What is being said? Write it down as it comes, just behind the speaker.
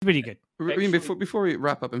Pretty good. I mean, before we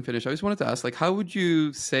wrap up and finish, I just wanted to ask, like, how would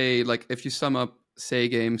you say, like, if you sum up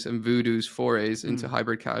SayGames and Voodoo's forays into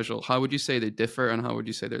hybrid casual, how would you say they differ, and how would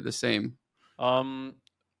you say they're the same? Or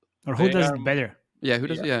who does it better? Yeah, who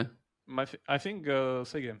does it? Yeah. I think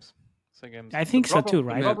SayGames. I think so too,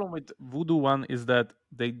 right? The problem with Voodoo one is that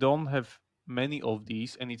they don't have many of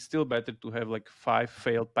these, and it's still better to have like 5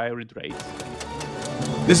 failed pirate raids.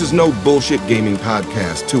 This is no bullshit gaming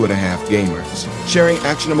podcast, 2.5 Gamers, sharing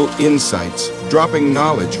actionable insights, dropping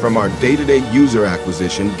knowledge from our day-to-day user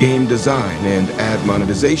acquisition, game design, and ad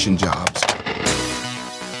monetization jobs.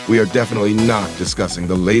 We are definitely not discussing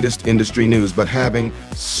the latest industry news, but having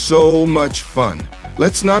so much fun.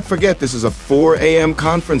 Let's not forget this is a 4 a.m.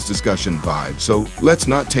 conference discussion vibe, so let's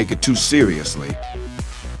not take it too seriously.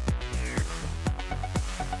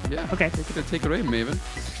 Yeah. Okay. Take it away, Maven.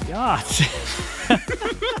 Yeah.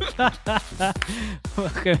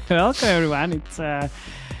 Welcome everyone.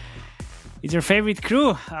 It's your favorite crew.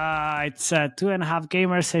 It's 2.5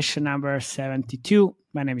 Gamer session number 72.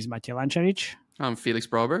 My name is Matej Lančarič. I'm Felix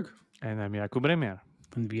Broberg. And I'm Jakub Remier.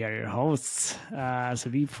 And we are your hosts. So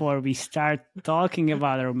before we start talking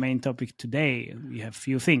about our main topic today, we have a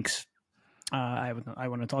few things I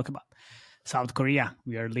want to talk about. South Korea.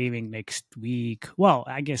 We are leaving next week. Well,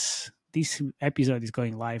 I guess this episode is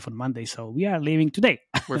going live on Monday, so we are leaving today.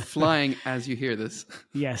 We're flying as you hear this.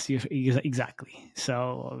 Yes, exactly.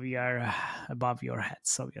 So we are above your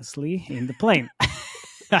heads, obviously, in the plane.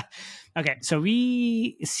 Okay, so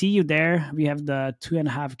we see you there. We have the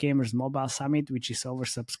 2.5 Gamers Mobile Summit, which is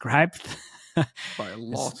oversubscribed. By a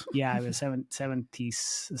lot. Yeah, we have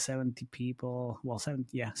 70 people. Well,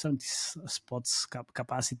 70 spots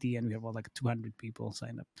capacity, and we have like 200 people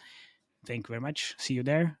signed up. Thank you very much. See you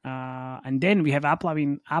there. And then we have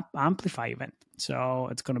Amplify event. So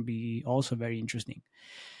it's going to be also very interesting.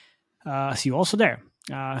 See you also there.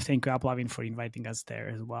 Thank you, Applavin, for inviting us there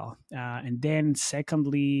as well. And then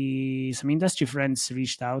secondly, some industry friends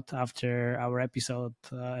reached out after our episode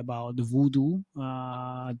about Voodoo.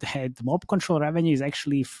 The mob control revenue is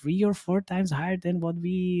actually 3 or 4 times higher than what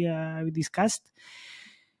we discussed.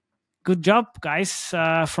 Good job, guys,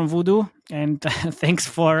 from Voodoo, and thanks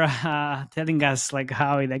for telling us like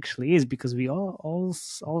how it actually is, because we all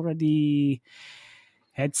already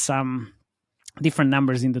had some different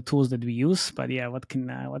numbers in the tools that we use. But yeah, what can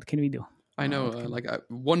we do? I know,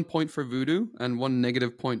 1 point for Voodoo and 1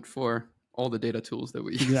 negative point for all the data tools that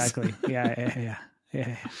we use. Exactly. Yeah.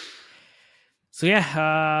 So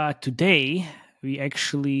today we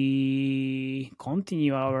actually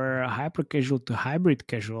continue our hypercasual to hybrid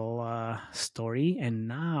casual story, and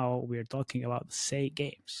now we're talking about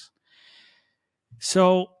SayGames.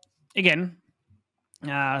 So again,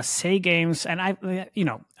 SayGames, and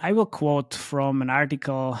I will quote from an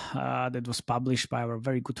article that was published by our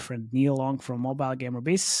very good friend Neil Long from Mobile Gamer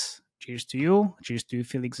Biz. Cheers to you,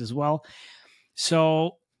 Felix, as well.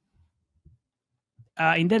 So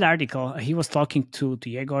in that article, he was talking to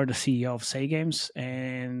Yegor, the CEO of SayGames,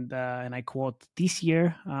 and I quote, "This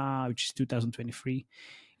year, which is 2023,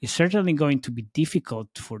 is certainly going to be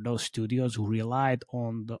difficult for those studios who relied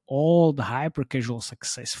on all the hyper-casual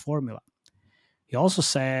success formula." He also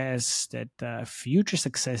says that future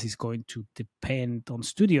success is going to depend on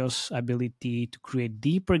studios' ability to create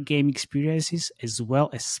deeper game experiences, as well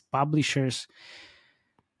as publishers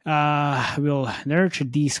will nurture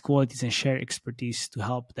these qualities and share expertise to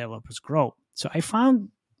help developers grow. So I found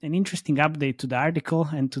an interesting update to the article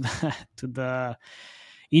and to the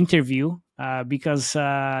interview because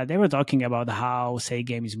they were talking about how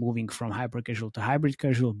SayGame is moving from hyper-casual to hybrid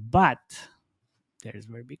casual, but there is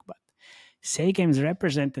a very big but. SayGames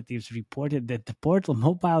representatives reported that the portal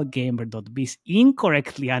mobilegamer.biz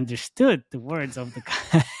incorrectly understood the words of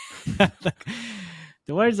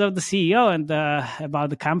the words of the CEO and about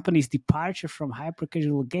the company's departure from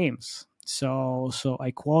hyper-casual games. So I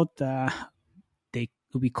quote,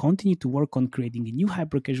 we continue to work on creating new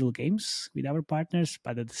hyper-casual games with our partners,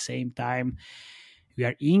 but at the same time, we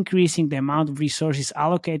are increasing the amount of resources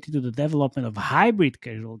allocated to the development of hybrid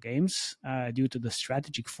casual games due to the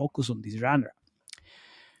strategic focus on this genre.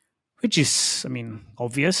 Which is,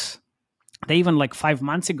 obvious. They even 5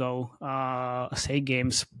 months ago,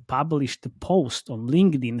 SayGames published a post on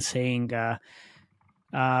LinkedIn saying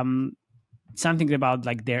something about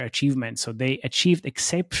their achievements. So they achieved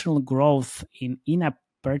exceptional growth in in-app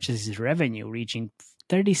purchases revenue, reaching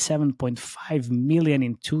 37.5 million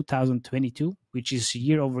in 2022, which is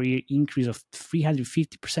year-over-year increase of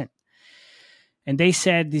 350%. And they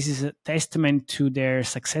said this is a testament to their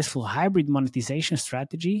successful hybrid monetization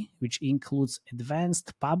strategy, which includes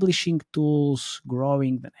advanced publishing tools,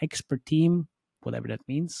 growing an expert team, whatever that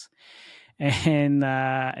means, and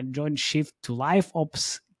joined Shift to live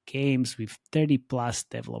ops games with 30 plus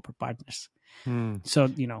developer partners. So,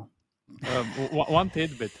 One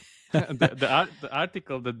tidbit. The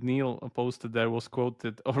article that Neil posted there was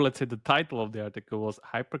quoted, or let's say the title of the article was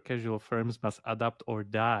 "Hypercasual firms must adapt or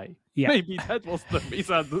die." Yeah. Maybe that was the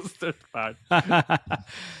misunderstood part.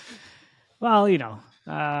 Well,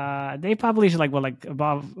 they published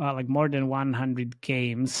above more than 100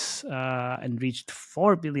 games and reached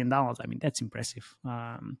 $4 billion. I mean, that's impressive.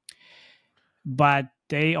 But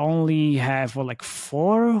they only have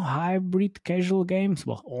 4 hybrid casual games.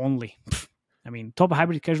 Well, only. I mean, top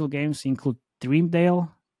hybrid casual games include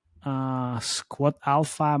Dreamdale, Squad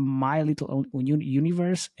Alpha, My Little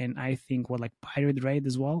Universe, and I think Pirate Raid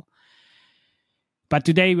as well. But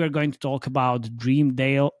today we're going to talk about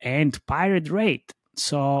Dreamdale and Pirate Raid.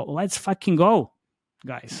 So let's fucking go,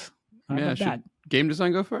 guys. Should game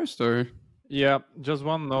design go first, or? Yeah, just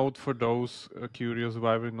one note for those curious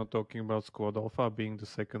why we're not talking about Squad Alpha being the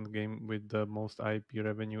second game with the most IP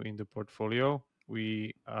revenue in the portfolio.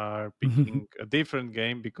 We are picking a different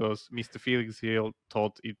game because Mr. Felix Hill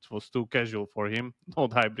thought it was too casual for him,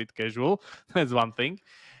 not hybrid casual. That's one thing.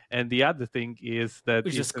 And the other thing is that...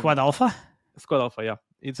 Which is Squad Alpha? Squad Alpha, yeah.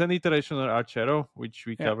 It's an iteration of Archero, which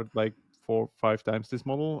we covered 4 or 5 times this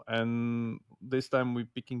model. And this time we're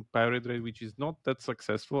picking Pirate Raid, which is not that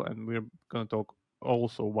successful. And we're going to talk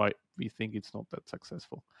also why we think it's not that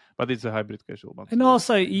successful. But it's a hybrid casual one. And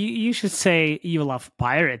also, you should say you love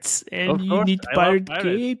pirates. And of you course, need pirate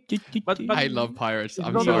game. But I love pirates.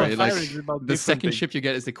 I'm sorry. The second ship you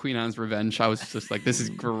get is the Queen Anne's Revenge. I was just like, this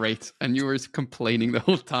is great. And you were complaining the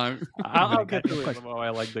whole time. I'll get to it. I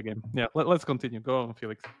like the game. Yeah, let's continue. Go on,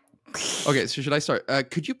 Felix. Okay, so should I start?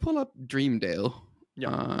 Could you pull up Dreamdale?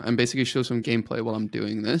 Yeah. And basically show some gameplay while I'm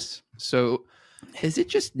doing this. So, is it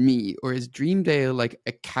just me, or is Dreamdale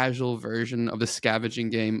a casual version of the scavenging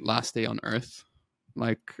game Last Day on Earth?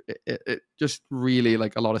 It just really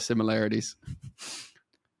a lot of similarities.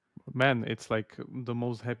 Man, it's the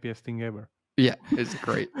most happiest thing ever. Yeah, it's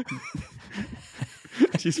great.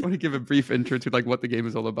 I just want to give a brief intro to what the game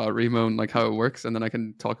is all about, Remo, and how it works, and then I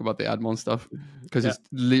can talk about the Admon stuff because it's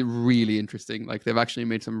really interesting. They've actually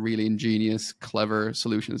made some really ingenious, clever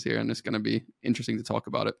solutions here, and it's going to be interesting to talk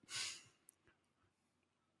about it.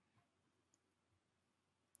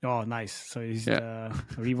 Oh, nice. So it's the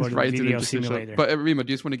reward right video simulator. But Remo,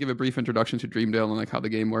 do you just want to give a brief introduction to Dreamdale and how the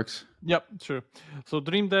game works? Yep, sure. So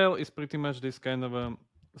Dreamdale is pretty much this kind of a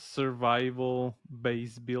survival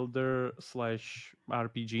base builder /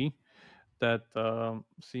 RPG that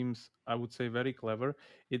seems, I would say, very clever.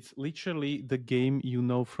 It's literally the game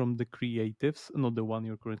from the creatives, not the one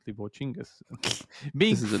you're currently watching.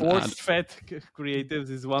 Being force-fed creatives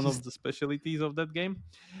is one of the specialties of that game.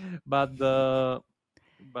 But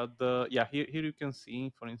here you can see,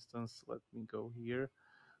 for instance, let me go here.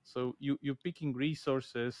 So you're picking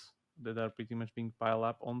resources that are pretty much being piled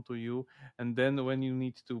up onto you, and then when you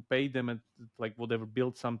need to pay them at whatever,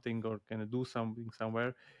 build something or kind of do something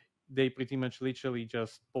somewhere, they pretty much literally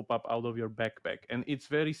just pop up out of your backpack. And it's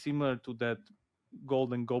very similar to that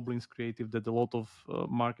Golden Goblins creative that a lot of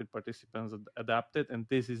market participants adapted, and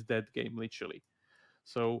this is that game literally.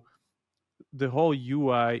 So the whole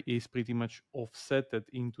UI is pretty much offsetted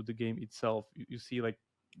into the game itself. You see,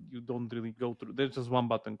 you don't really go through. There's just one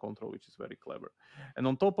button control, which is very clever. And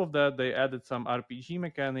on top of that, they added some RPG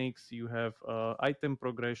mechanics. You have item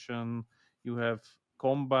progression. You have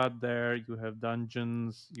combat there. You have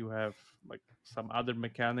dungeons. You have some other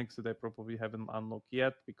mechanics that I probably haven't unlocked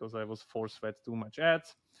yet because I was force-fed too much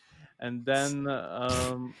ads. And then,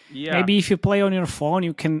 maybe if you play on your phone,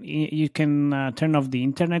 you can turn off the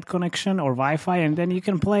internet connection or Wi-Fi, and then you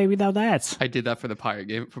can play without ads. I did that for the pirate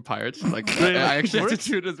game for pirates. I actually had to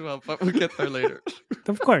do it as well, but we'll get there later.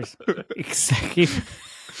 Of course, exactly.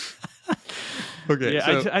 Okay,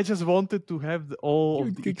 yeah, I just wanted to have all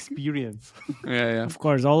of the experience. Yeah. Of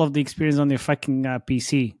course, all of the experience on your fucking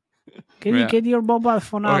PC. Can you get your mobile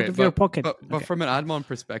phone out of your pocket? But from an Admon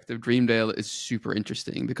perspective, Dreamdale is super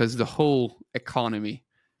interesting because the whole economy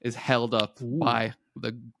is held up by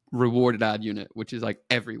the rewarded ad unit, which is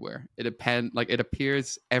everywhere. It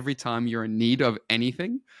appears every time you're in need of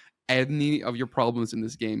anything. Any of your problems in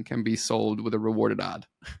this game can be solved with a rewarded ad.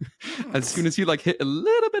 As soon as you hit a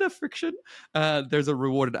little bit of friction, there's a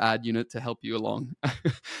rewarded ad unit to help you along.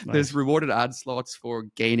 There's rewarded ad slots for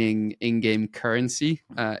gaining in-game currency,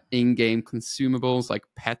 in-game consumables like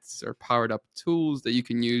pets or powered up tools that you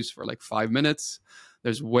can use for 5 minutes.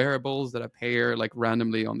 There's wearables that appear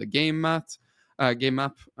randomly on the game map.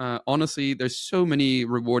 Honestly, there's so many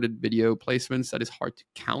rewarded video placements that is hard to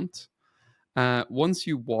count. Once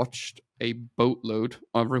you watched a boatload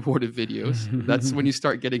of rewarded videos, that's when you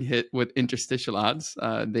start getting hit with interstitial ads.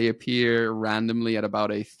 They appear randomly at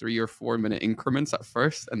about a 3 or 4 minute increments at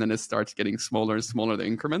first, and then it starts getting smaller and smaller, the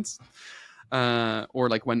increments. Or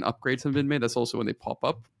like when upgrades have been made, that's also when they pop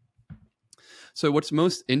up. So what's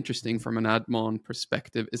most interesting from an admon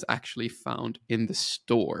perspective is actually found in the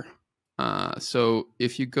store. So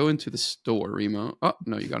if you go into the store, Remo. Oh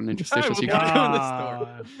no, you got an interstitial. So you gotta go in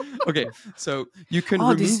the store. Okay, so you can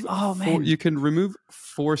you can remove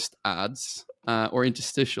forced ads or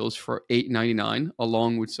interstitials for $8.99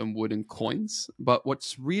 along with some wooden coins. But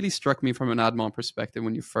what's really struck me from an admon perspective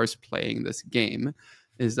when you're first playing this game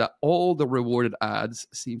is that all the rewarded ads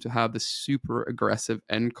seem to have the super aggressive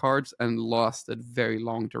end cards and last at very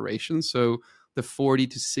long duration. So the 40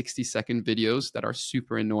 to 60 second videos that are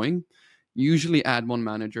super annoying. Usually admon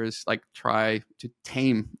managers like try to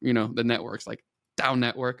tame, the networks, like down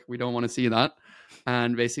network. We don't want to see that.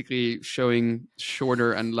 And basically showing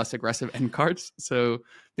shorter and less aggressive end cards. So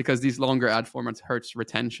because these longer ad formats hurts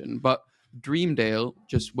retention. But Dreamdale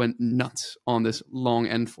just went nuts on this long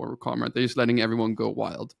end format. They're just letting everyone go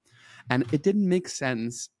wild. And it didn't make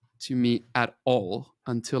sense to me at all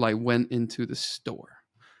until I went into the store.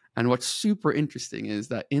 And what's super interesting is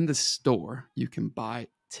that in the store, you can buy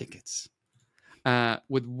tickets.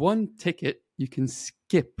 With one ticket, you can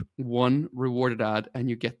skip one rewarded ad and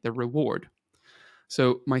you get the reward.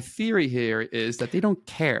 So my theory here is that they don't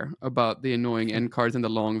care about the annoying end cards and the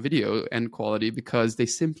long video end quality because they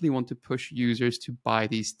simply want to push users to buy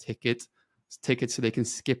these tickets so they can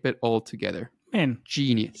skip it altogether. Man,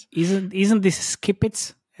 genius! Isn't this skip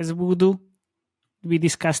it as voodoo? We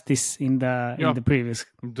discussed this in the previous.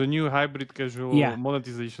 The new hybrid casual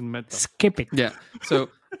monetization meta. Skip it. Yeah. So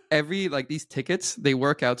every these tickets, they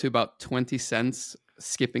work out to about 20 cents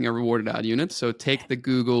skipping a rewarded ad unit. So take the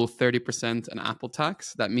Google 30% and Apple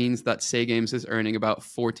tax. That means that SayGames is earning about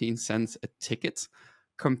 14 cents a ticket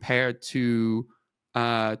compared to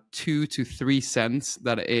 2 to 3 cents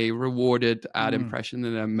that a rewarded ad impression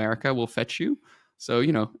in America will fetch you. So,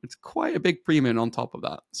 it's quite a big premium on top of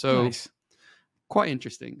that. So nice. Quite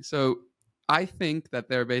interesting. So I think that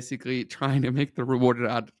they're basically trying to make the rewarded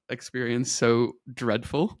ad experience so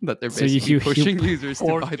dreadful that they're basically pushing users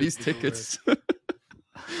to buy these tickets.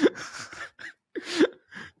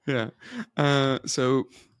 Yeah. So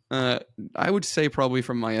I would say probably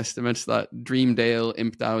from my estimates that Dreamdale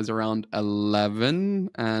ImpDAO is around 11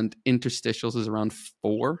 and interstitials is around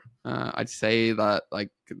 4. I'd say that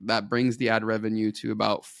that brings the ad revenue to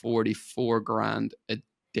about 44 grand a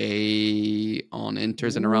day on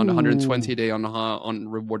inters and around 120 a day on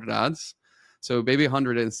rewarded ads. So maybe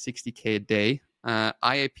 160K a day.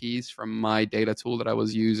 IAPs from my data tool that I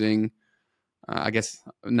was using, I guess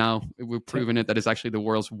now we've proven it that it's actually the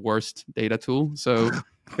world's worst data tool. So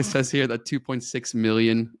it says here that 2.6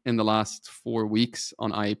 million in the last 4 weeks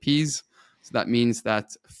on IAPs. So that means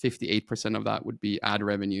that 58% of that would be ad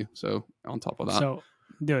revenue. So on top of that. So,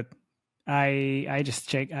 dude, I just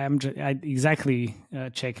checked. I exactly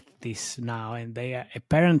checked this now, and they are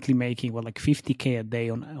apparently making 50K a day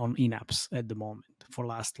on in-apps at the moment for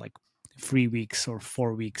last 3 weeks or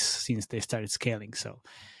 4 weeks since they started scaling. So.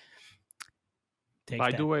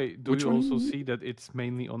 By the way, do you also see that it's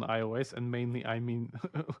mainly on iOS, and mainly I mean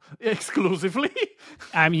exclusively?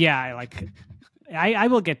 Yeah, I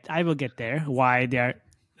will get there. Why they're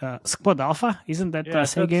Squad Alpha? Isn't that SayGames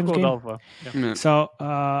Squad game? Alpha. Yeah. So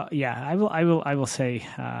I will say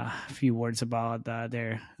a few words about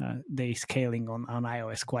their they scaling on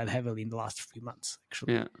iOS quite heavily in the last few months.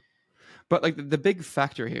 Actually, yeah. But the big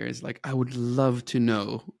factor here is I would love to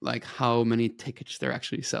know how many tickets they're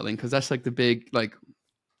actually selling, because that's the big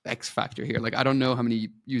X factor here. I don't know how many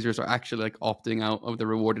users are actually opting out of the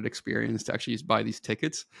rewarded experience to actually just buy these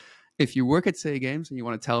tickets. If you work at SayGames and you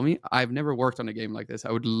want to tell me, I've never worked on a game like this.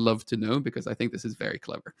 I would love to know, because I think this is very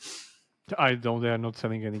clever. I know they are not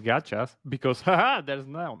selling any gachas because there's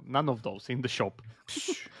none of those in the shop.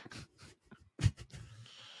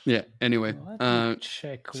 Yeah. Anyway,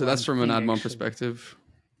 check. So that's from an admon perspective.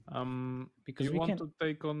 Because you want to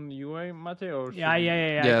take on UA, Mate, or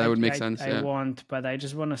yeah, that would make sense. I want, but I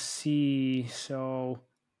just want to see. So,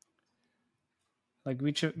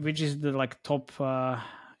 which is the top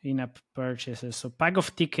in-app purchases? So, pack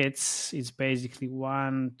of tickets is basically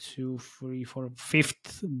 1, 2, 3, 4,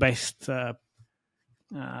 5th best.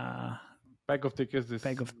 Pack of tickets is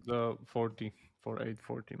the 40 for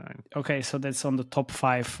 $8.49. Okay, so that's on the top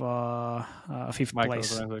 5, 5th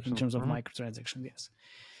place in terms of microtransactions. Yes.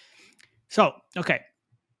 So, okay.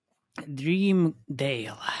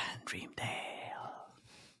 Dreamdale.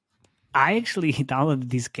 I actually downloaded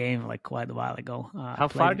this game like quite a while ago. How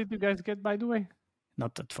far did you guys get, by the way?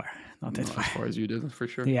 Not that far. Not that Not far. as far as you did, for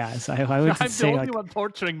sure. Yeah, so I would I'm say the only like, one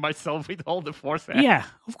torturing myself with all the force. yeah,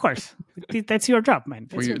 of course. That's your job, man.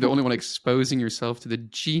 Well, you're the only one exposing yourself to the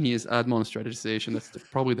genius ad monetization. That's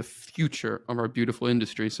probably the future of our beautiful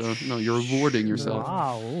industry. So, no, you're rewarding yourself.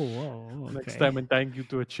 Wow. Whoa, Next okay. time I'm tying you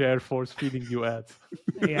to a chair, force feeding you ads.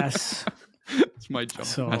 Yes. It's my job.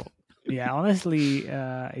 So, yeah, honestly,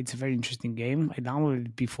 it's a very interesting game. I downloaded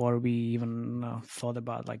it before we even thought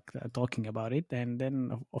about talking about it, and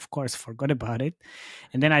then of course forgot about it.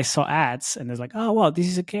 And then I saw ads, and I was like, "Oh, well, this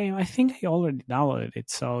is a game. I think I already downloaded it."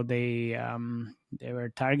 So they were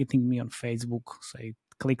targeting me on Facebook. So I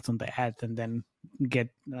clicked on the ad, and then got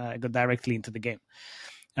directly into the game.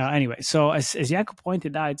 Anyway, so as Jakob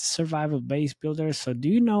pointed out, it's survival-based builder. So do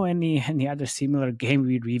you know any other similar game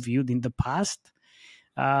we reviewed in the past?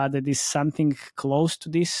 That is something close to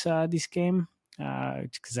this game.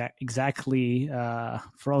 Exactly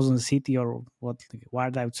Frozen City or what, like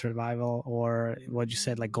Wild Out Survival, or what you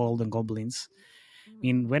said, like Golden Goblins. I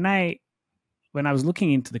mean, when I was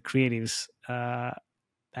looking into the creatives,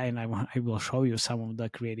 and I will show you some of the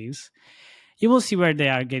creatives, you will see where they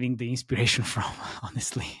are getting the inspiration from,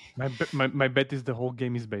 honestly. My bet is the whole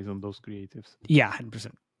game is based on those creatives. Yeah,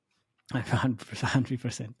 100%.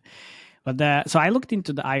 100%. But so I looked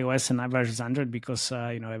into the iOS and versus Android because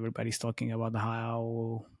everybody's talking about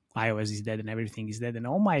how iOS is dead and everything is dead, and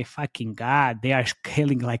oh my fucking god, they are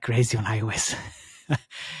scaling like crazy on iOS.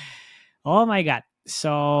 Oh my god!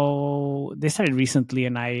 So they started recently,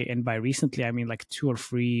 and by recently I mean like 2 or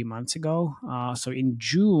 3 months ago. So in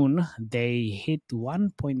June they hit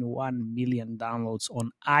 1.1 million downloads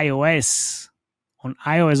on iOS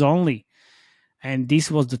only. And this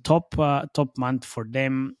was the top month for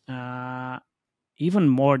them, even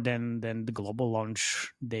more than the global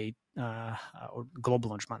launch date or global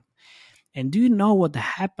launch month. And do you know what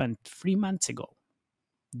happened 3 months ago?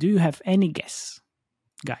 Do you have any guess,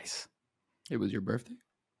 guys? It was your birthday?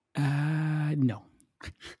 No.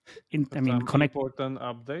 Important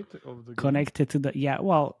update of the game. Connected to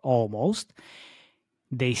almost.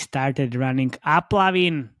 They started running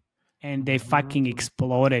Uplavin. And they fucking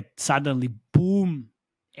exploded. Suddenly, boom,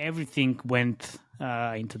 everything went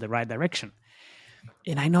into the right direction.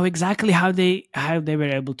 And I know exactly how they were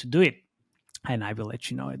able to do it. And I will let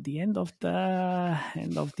you know at the end of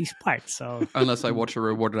this part. So unless I watch a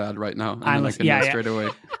rewarded ad right now, and then I can know straight away.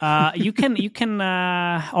 You can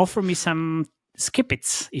offer me some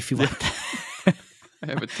skip-its if you want. I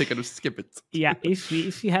have a ticket of Skip-It. Yeah, if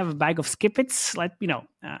you have a bag of Skip-Its, let me know.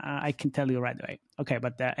 I can tell you right away. Okay,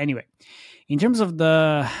 but anyway, in terms of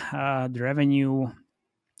the revenue,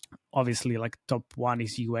 obviously, like top one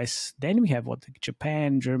is US. Then we have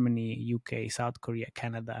Japan, Germany, UK, South Korea,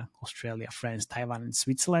 Canada, Australia, France, Taiwan, and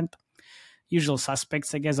Switzerland. Usual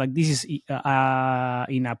suspects, I guess. Like this is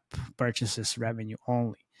in-app purchases revenue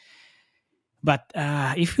only. But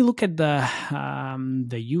if you look at the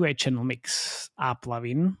UA channel mix,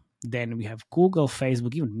 Uplavin, then we have Google,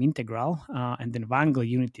 Facebook, even Mintegral, and then Wangle,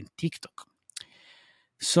 Unity, and TikTok.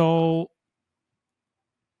 So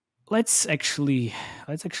let's actually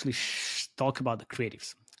talk about the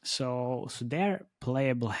creatives. So they're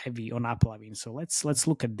playable heavy on Uplavin. So let's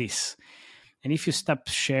look at this. And if you stop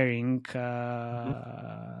sharing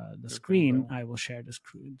the screen, I will share the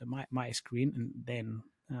screen, my screen, and then.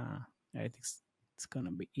 I think it's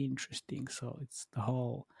gonna be interesting. So it's the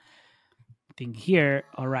whole thing here.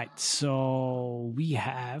 All right. So we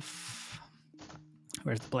have,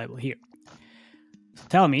 where's the playable here? So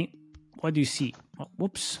tell me, what do you see? Oh,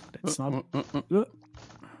 whoops, that's not.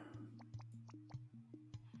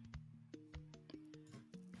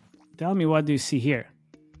 Tell me, what do you see here?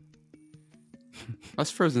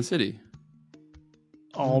 That's Frozen City.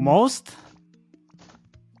 Almost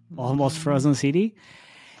Frozen City.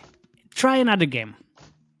 Try another game.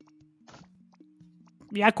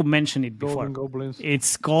 Jakub mentioned it before. Golden Goblins.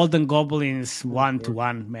 It's Golden Goblins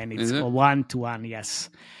 1-to-1, man. It's 1-to-1, yes.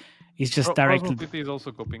 It's just directly. Frozen City is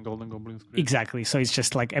also copying Golden Goblins. Exactly. So it's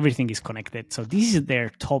just like everything is connected. So this is their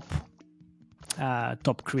top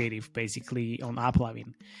creative, basically, on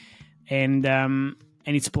Uplavin. And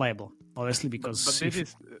it's playable, obviously, because... But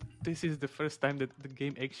this is the first time that the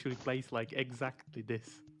game actually plays like exactly this.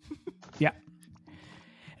 Yeah.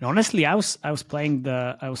 And honestly, I was playing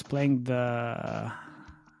the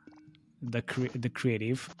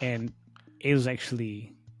creative, and it was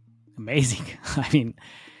actually amazing. I mean,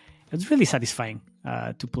 it was really satisfying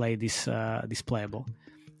to play this playable,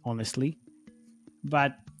 honestly.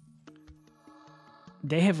 But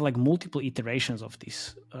they have like multiple iterations of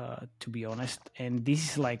this, to be honest, and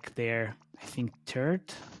this is like their, I think, third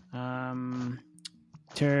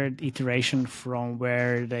iteration from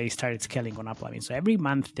where they started scaling on Uplavin. So every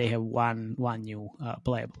month they have one new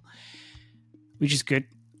playable, which is good.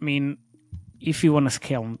 I mean, if you want to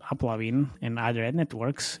scale on Uplavin and other ad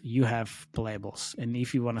networks, you have playables, and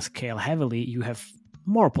if you want to scale heavily, you have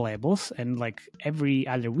more playables, and like every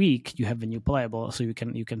other week you have a new playable, so you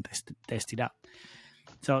can test it out.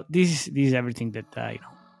 So this is everything that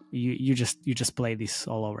you just play this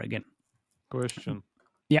all over again. Question.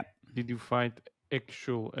 Yeah. Did you find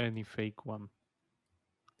actual any fake one?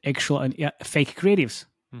 Actual and fake creatives?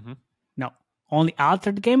 Mm-hmm. No, only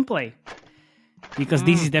altered gameplay. Because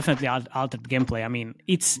this is definitely altered gameplay. I mean,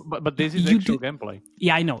 it's but this is actual gameplay.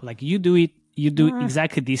 Yeah, I know. Like you do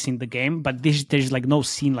exactly this in the game, but there's like no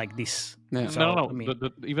scene like this. Yeah. So, no. I mean,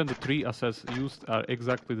 even the 3 assets used are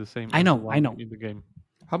exactly the same. I know. In the game.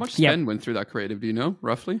 How much spend went through that creative? Do you know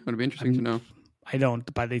roughly? It would be interesting to know. I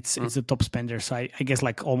don't, but it's a top spender, so I guess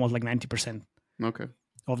like almost like 90%. Okay.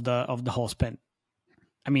 Of the whole spend.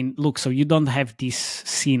 I mean, look, so you don't have this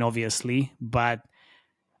scene obviously, but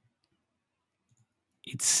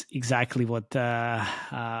it's exactly what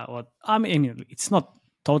I mean. It's not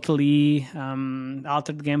totally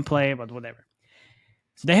altered gameplay, but whatever.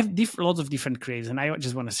 So they have lots of different creatives, and I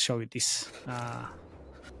just want to show you this.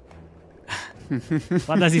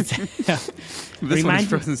 What does it say? This one is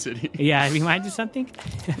Frozen City. Yeah, remind you something?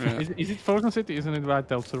 Yeah. Is it Frozen City? Isn't it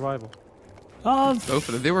Whitetail Survival? Oh, both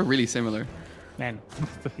of them. They were really similar. Man,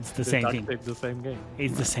 it's the same thing. It's the same game.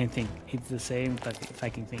 It's the same thing. It's the same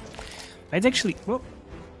fucking thing. It's actually, whoa,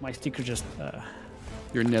 my sticker just.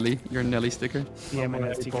 Your Nelly sticker. Yeah,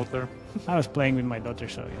 my sticker. I was playing with my daughter,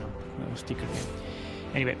 so sticker.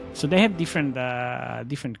 Anyway, so they have different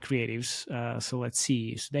creatives. So let's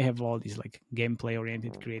see. So they have all these like gameplay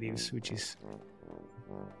oriented creatives, which is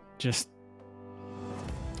just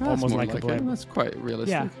almost like a playable. That's quite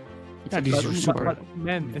realistic. Yeah. These are super. But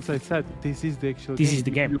man, as I said, this is the actual. This is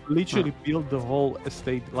the game. You literally build the whole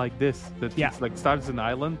estate like this. That it's like starts an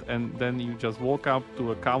island, and then you just walk up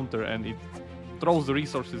to a counter, and it throws the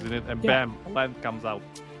resources in it, and bam, land comes out.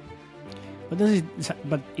 But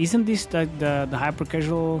isn't this the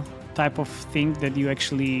hypercasual type of thing that you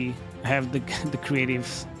actually have the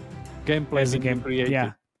creatives gameplay as a game?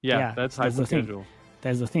 Created? Yeah, that's hypercasual.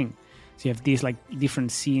 That's the thing. So you have these like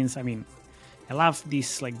different scenes. I mean, I love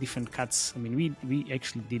these like different cuts. I mean, we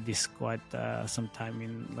actually did this quite some time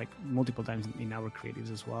in like multiple times in our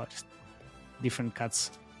creatives as well. Just different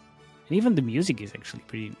cuts, and even the music is actually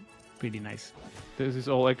pretty nice. This is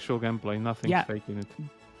all actual gameplay. Nothing fake in it.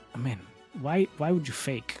 Man, why would you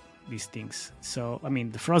fake these things? So I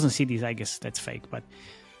mean, the Frozen Cities, I guess that's fake, but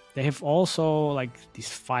they have also like these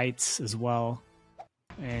fights as well,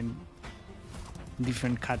 and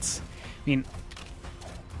different cuts. I mean,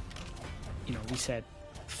 we said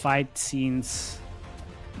fight scenes,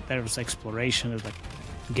 there was exploration, there's like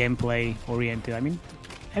gameplay oriented. I mean,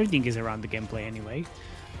 everything is around the gameplay anyway.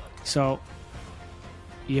 So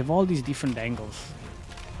you have all these different angles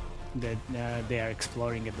that they are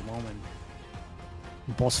exploring at the moment.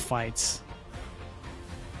 Boss fights.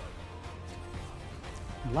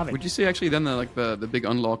 I love it. Would you say actually then the big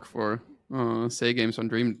unlock for SayGames on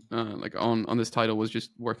Dream on this title was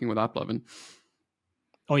just working with Uplavin?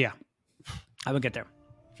 Oh yeah, I will get there.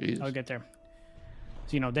 Jesus. I will get there.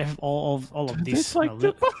 So they have all of this. Like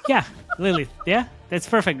yeah, Lilith. Yeah, that's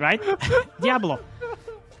perfect, right? Diablo.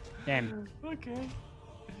 Then okay.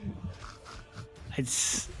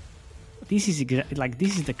 This is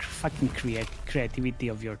the fucking creativity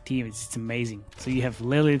of your team. It's amazing. So you have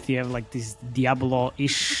Lilith, you have like this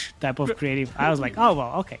Diablo-ish type of creative. I was like, oh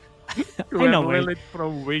well, okay. I know Lilith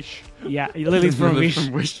from Wish. Yeah, Lilith from Wish.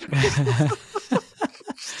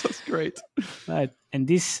 That's great. Right, and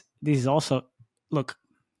this is also, look,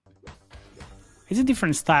 it's a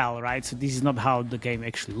different style, right? So this is not how the game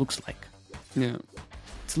actually looks like. Yeah,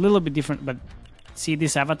 it's a little bit different. But see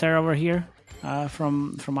this avatar over here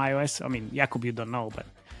from iOS. I mean, Jakub, you don't know, but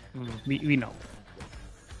we know.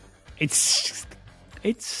 It's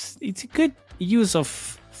a good use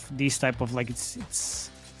of this type of it's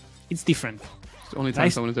different. It's the only time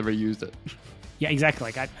someone has ever used it. Yeah,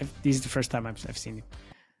 exactly. Like this is the first time I've seen it,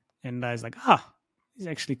 and I was like, it's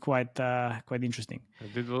actually quite interesting.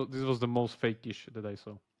 This was the most fake-ish that I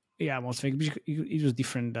saw. Yeah, most fake. It was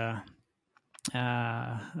different,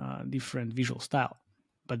 different visual style.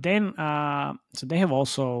 But then, so they have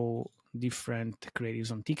also different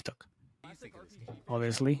creatives on TikTok.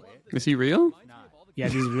 Obviously, is he real? Yeah,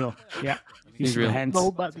 this is real. Yeah, he's real. Hands.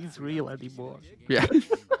 Nobody's real anymore. Yeah,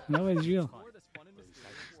 nobody's real.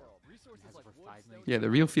 Yeah, the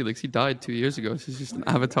real Felix, he died 2 years ago. This is just an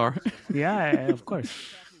avatar. Yeah, of course.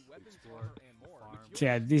 So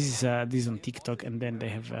yeah, this is on TikTok, and then they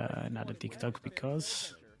have another TikTok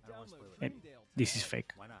because this is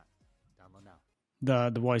fake.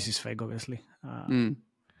 The voice is fake, obviously. The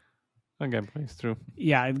gameplay is true.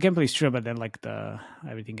 Yeah, the gameplay is true, but then like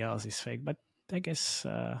everything else is fake. But I guess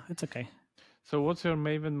it's okay. So what's your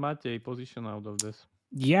Maven Mate position out of this?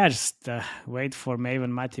 Yeah, just wait for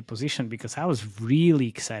Maven Mate position because I was really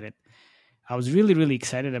excited. I was really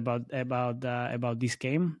excited about this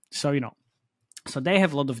game. So so they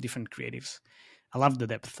have a lot of different creatives. I love the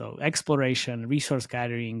depth though. Exploration, resource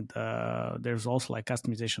gathering. There's also like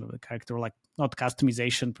customization of the character, like not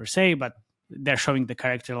customization per se, but they're showing the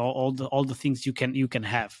character all the things you can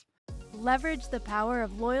have. Leverage the power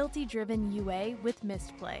of loyalty-driven UA with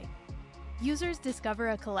Mistplay. Users discover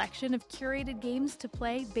a collection of curated games to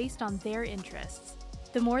play based on their interests.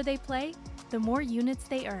 The more they play, the more units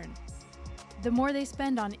they earn. The more they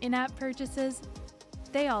spend on in-app purchases,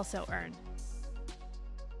 they also earn.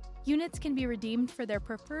 Units can be redeemed for their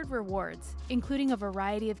preferred rewards, including a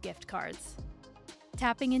variety of gift cards.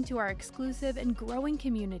 Tapping into our exclusive and growing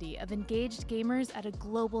community of engaged gamers at a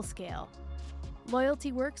global scale.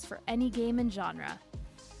 Loyalty works for any game and genre.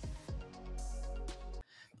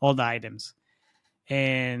 All the items.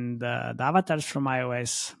 And the avatars from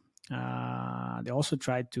iOS, they also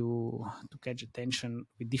try to catch attention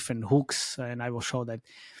with different hooks, and I will show that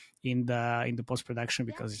in the post-production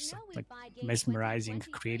because it's like mesmerizing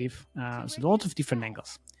creative. So a lot of different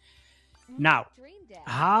angles. Now,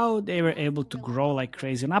 how they were able to grow like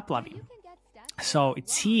crazy on uploving. So it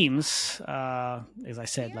seems, as I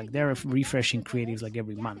said, like they're refreshing creatives like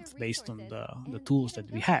every month based on the tools that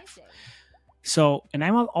we have. So, and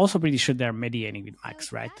I'm also pretty sure they're mediating with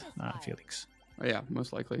Max, right, Felix? Oh, yeah,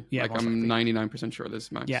 most likely. Yeah, like most I'm likely. 99% sure this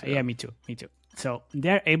is Max. Yeah, me too. So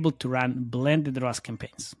they're able to run blended ROAS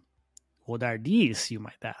campaigns. What are these, you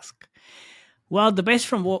might ask? Well, the best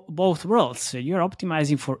from both worlds. So you're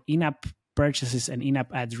optimizing for in-app purchases and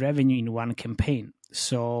in-app ads revenue in one campaign.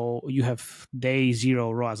 So you have day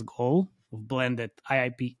 0 ROAS goal of blended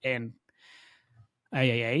IIP and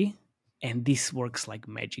IAA. And this works like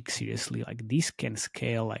magic, seriously. Like this can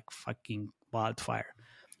scale like fucking wildfire.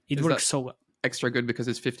 It works so well. Extra good because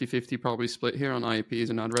it's 50-50 probably split here on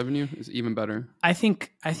IAPs and ad revenue is even better. I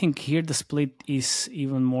think here the split is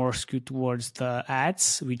even more skewed towards the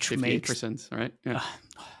ads, which 58%, makes right? Yeah.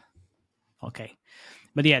 Okay.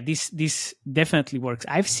 But yeah, this definitely works.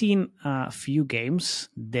 I've seen a few games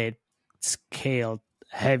that scaled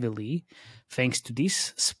heavily thanks to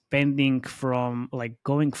this,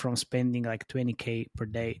 going from spending like 20K per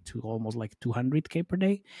day to almost like 200K per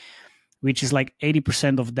day, which is like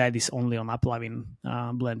 80% of that is only on uploving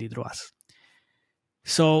blended ROAS.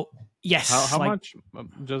 So yes, how much?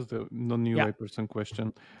 Just the non-UA person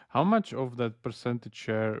question. How much of that percentage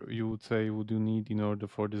share you would say would you need in order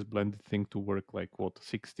for this blended thing to work? Like what,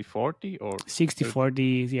 60-40 or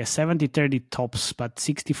 60-40? Yeah, 70-30 tops, but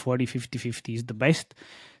 60-40, 50-50 is the best.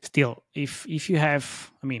 Still, if you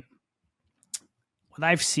have, I mean, what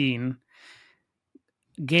I've seen,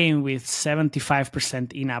 game with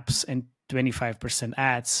 75% in-apps and 25%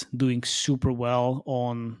 ads doing super well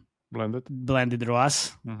on blended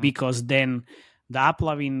ROAS, because then the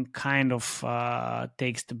uploving kind of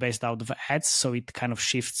takes the best out of ads, so it kind of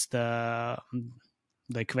shifts the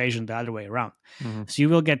equation the other way around. So you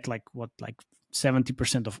will get like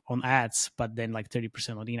 70% on ads, but then like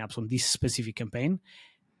 30% on in-apps on this specific campaign.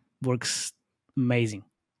 Works amazing,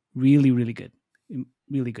 really good,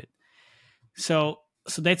 really good. So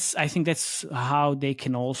I think that's how they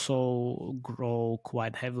can also grow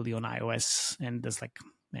quite heavily on iOS, and there's like,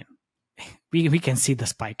 man, we can see the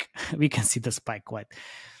spike. We can see the spike quite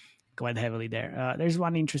heavily there. There's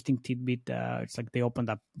one interesting tidbit. It's like they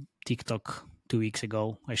opened up TikTok 2 weeks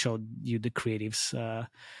ago. I showed you the creatives,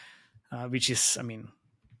 which is, I mean,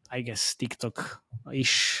 I guess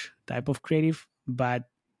TikTok-ish type of creative, but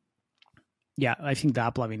yeah, I think the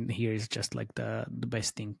uploving here is just like the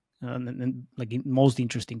best thing. And like most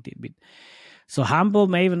interesting tidbit. So humble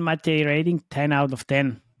Maven Mate rating 10 out of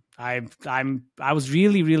 10. I was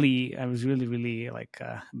really like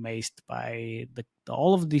amazed by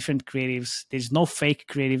all of the different creatives. There's no fake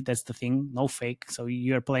creative. That's the thing. No fake. So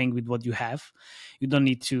you're playing with what you have. You don't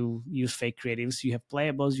need to use fake creatives. You have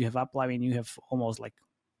playables. You have uploving. You have almost like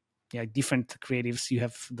different creatives. You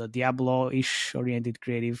have the Diablo-ish oriented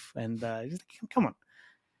creative, and come on,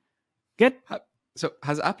 good. So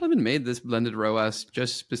has Appleman made this blended ROAS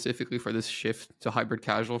just specifically for this shift to hybrid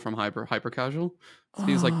casual from hyper casual? It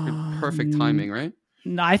seems like perfect timing, right?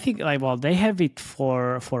 No, I think they have it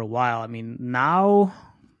for a while. I mean, now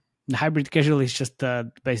the hybrid casual is just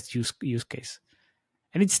the best use case,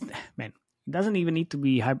 and it's man, it doesn't even need to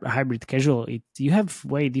be hybrid casual. You have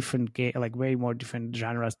way different way more different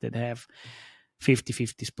genres that have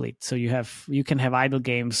 50-50 split. So you can have idle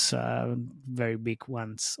games, very big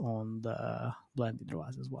ones on the blended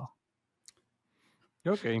ROAS as well.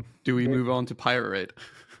 Okay. Do we move on to Pirate Raid?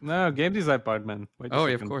 No, game design part, man. Wait a Oh,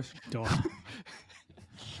 yeah, second. of course.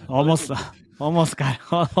 almost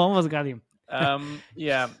got him.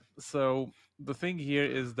 Yeah. So the thing here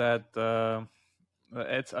is that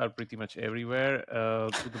ads are pretty much everywhere,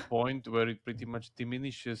 to the point where it pretty much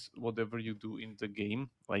diminishes whatever you do in the game,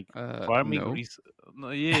 like farming. No. No,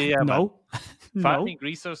 yeah, man. No, Farming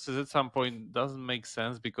resources at some point doesn't make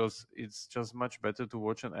sense because it's just much better to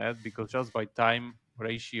watch an ad, because just by time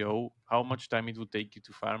ratio, how much time it would take you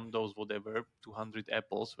to farm those 200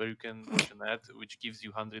 apples, where you can watch an ad which gives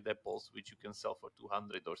you 100 apples which you can sell for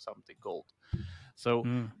 200 or something gold. So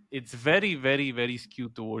it's very, very, very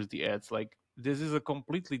skewed towards the ads. Like, this is a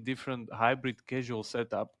completely different hybrid casual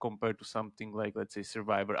setup compared to something like, let's say,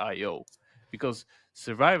 Survivor IO, because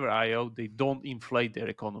Survivor IO, they don't inflate their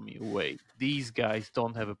economy away. These guys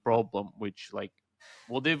don't have a problem, which, like,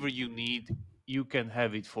 whatever you need, you can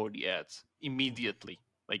have it for the ads immediately.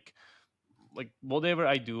 Like whatever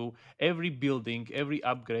I do, every building, every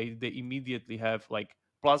upgrade, they immediately have like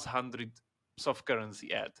plus 100 soft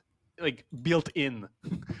currency ad, like built in,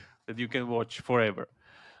 that you can watch forever.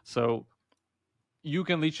 So you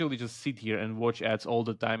can literally just sit here and watch ads all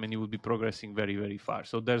the time, and you will be progressing very, very far.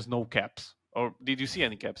 So there's no caps. Or did you see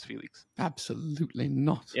any caps, Felix? Absolutely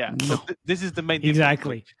not. Yeah. No. So this is the main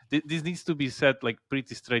Exactly. difference. This needs to be set like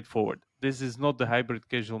pretty straightforward. This is not the hybrid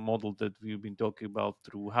casual model that we've been talking about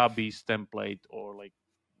through Hobbies, Template, or like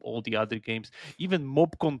all the other games. Even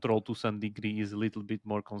Mob Control to some degree is a little bit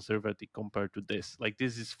more conservative compared to this. Like,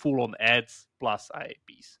 this is full on ads plus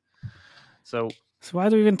IAPs. So why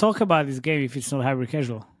do we even talk about this game if it's not hybrid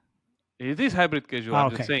casual? it is hybrid casual. I'm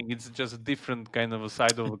Okay. just saying it's just a different kind of a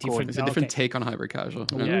side of a coin. It's a different Okay. take on hybrid casual.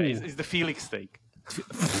 Yeah, it's the Felix take.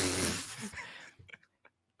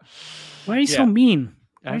 Why are you so mean?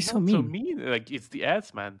 Why are I'm you so not mean? so mean. Like, it's the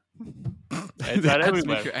ads, man. Ads The are ads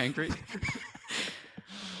everywhere. make you angry.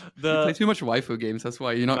 You play too much waifu games. That's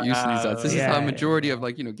why you're not used to these ads. This is how a majority of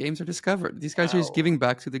games are discovered. These guys are just giving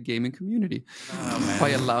back to the gaming community by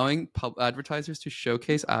allowing advertisers to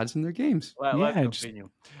showcase ads in their games. Well, Yeah, let's continue.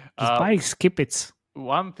 Just buy skip it.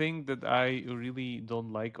 One thing that I really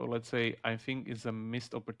don't like, or let's say I think is a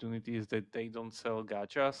missed opportunity, is that they don't sell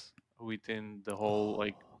gachas within the whole,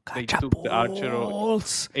 like, they took the archer or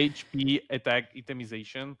HP attack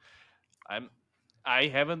itemization. I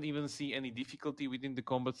haven't even seen any difficulty within the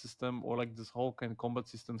combat system, or like this whole kind of combat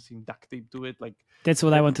system seem duct taped to it. Like, That's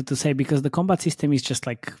what I wanted to say, because the combat system is just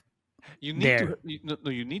like you need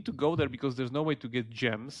you need to go there because there's no way to get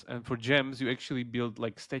gems, and for gems you actually build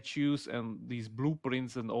like statues and these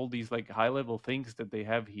blueprints and all these like high level things that they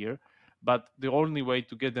have here. But the only way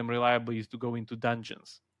to get them reliably is to go into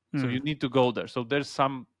dungeons. So you need to go there. So there's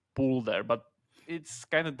some pool there, but it's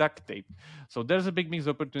kind of duct taped. So there's a big missed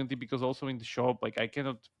opportunity, because also in the shop, like, I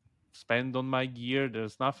cannot spend on my gear.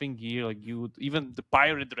 There's nothing gear. Like, even the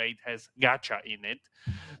pirate raid has gacha in it.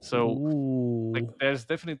 So like, there's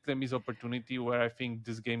definitely a missed opportunity where I think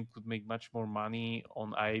this game could make much more money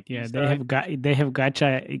on IAP. Yeah, side. they have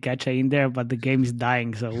gacha in there, but the game is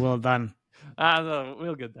dying. So well done. No,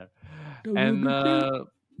 we'll get there. And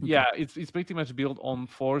yeah, it's pretty much built on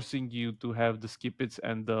forcing you to have the skip its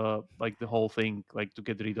and the whole thing, like, to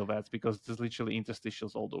get rid of ads, because there's literally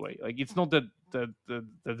interstitials all the way. Like, it's not that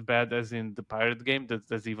bad as in the pirate game.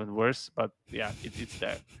 That's even worse. But yeah, it's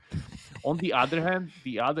there. On the other hand,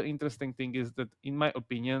 the other interesting thing is that, in my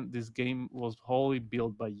opinion, this game was wholly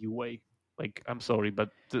built by UA. Like, I'm sorry, but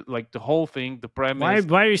the whole thing, the premise.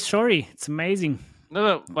 Why are you sorry? It's amazing.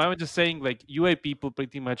 No, I'm just saying, like, UA people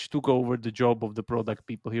pretty much took over the job of the product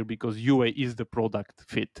people here, because UA is the product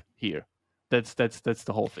fit here. That's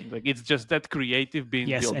the whole thing. Like, it's just that creative being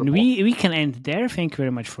yes, built. And we can end there. Thank you very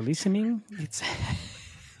much for listening. It's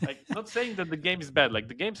like, not saying that the game is bad. Like,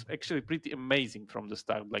 the game's actually pretty amazing from the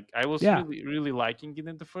start. Like, I was really, really liking it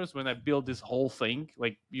in the first, when I built this whole thing.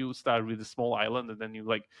 Like, you start with a small island, and then you,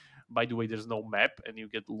 like, by the way, there's no map, and you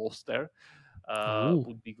get lost there.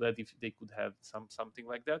 Would be glad if they could have something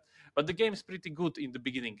like that. But the game is pretty good in the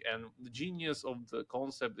beginning, and the genius of the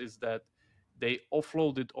concept is that they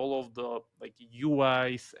offloaded all of the like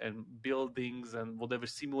UIs and buildings and whatever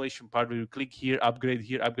simulation part where you click here, upgrade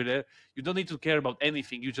there. You don't need to care about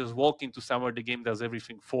anything. You just walk into somewhere, the game does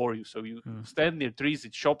everything for you. So you stand near trees,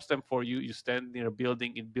 it chops them for you. You stand near a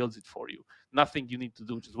building, it builds it for you. Nothing you need to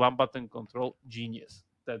do, just one button control. Genius.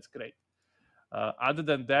 That's great. Other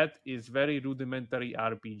than that, is very rudimentary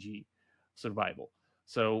RPG survival.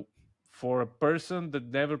 So for a person that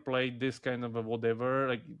never played this kind of a whatever,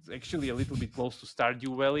 like it's actually a little bit close to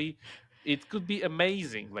Stardew Valley, it could be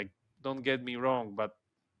amazing. Like, don't get me wrong, but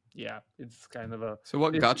yeah, it's kind of a. So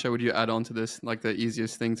what gacha would you add on to this? Like the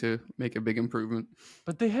easiest thing to make a big improvement?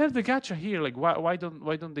 But they have the gacha here. Like, why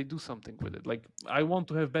don't they do something with it? Like, I want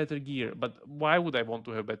to have better gear, but why would I want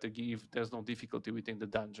to have better gear if there's no difficulty within the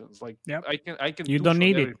dungeons? Like, I can. You don't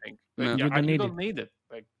need everything. it. Like, You don't need it.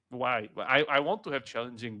 Like, why? I want to have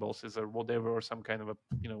challenging bosses or whatever, or some kind of a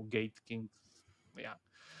gate king. Yeah.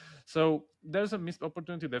 So there's a missed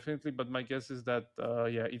opportunity definitely, but my guess is that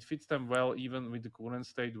it fits them well even with the current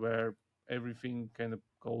state where everything kind of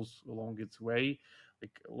goes along its way.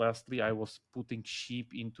 Like lastly, I was putting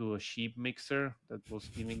sheep into a sheep mixer that was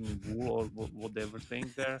giving me wool or whatever thing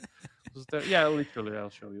there. Was there? Yeah, literally, I'll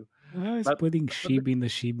show you. I was putting sheep in the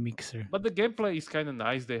sheep mixer. But the gameplay is kind of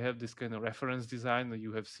nice. They have this kind of reference design.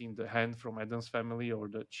 You have seen the hand from Adam's Family or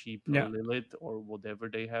the sheep Lilith or whatever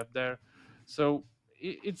they have there. So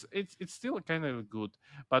it's still kind of good.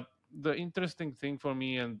 But the interesting thing for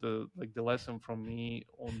me and the lesson from me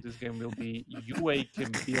on this game will be UA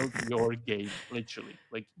can build your game, literally.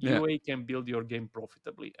 Like UA can build your game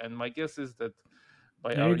profitably. And my guess is that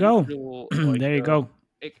by there our you go. usual, there you go.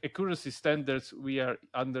 Accuracy standards, we are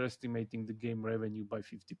underestimating the game revenue by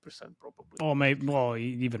 50% probably. Oh, maybe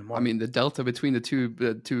even more. I mean, the delta between the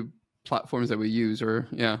two platforms that we use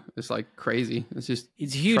it's like crazy.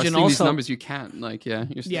 It's huge, and also these numbers you can't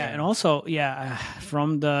and also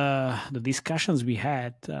from the discussions we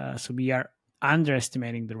had, so we are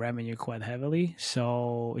underestimating the revenue quite heavily.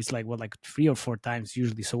 So it's like 3 or 4 times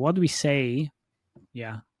usually. So what do we say?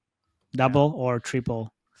 Double or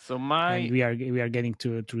triple. So we are getting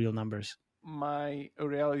to real numbers. My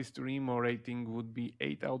realist Remo rating would be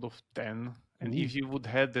 8 out of 10. And if you would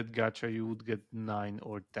have that gacha, you would get 9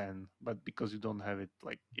 or 10. But because you don't have it,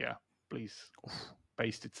 please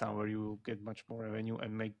paste it somewhere. You will get much more revenue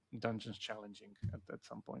and make dungeons challenging at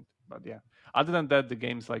some point. But yeah, other than that, the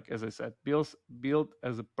game's as I said, built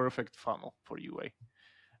as a perfect funnel for UA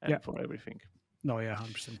and for everything. No,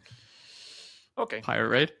 100%. Okay. Pirate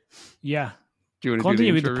Raid? Yeah. Do you want to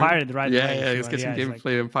continue do the with the pirate right away? Yeah, let's get some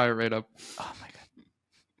gameplay and Pirate Raid up. Oh my god.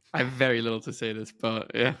 I have very little to say this,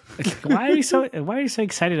 but yeah. Why are you so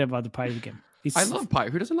excited about the pirate game? I love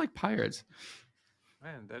pirate. Who doesn't like pirates?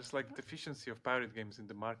 Man, there's deficiency of pirate games in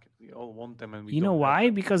the market. We all want them, and we. You know why?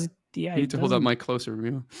 Because you need to hold that mic closer,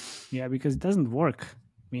 Yeah, because it doesn't work.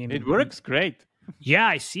 I mean, it works great. Yeah,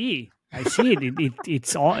 I see it.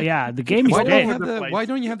 It's all. Yeah, the game is dead. Why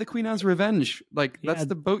don't you have the Queen Anne's Revenge? That's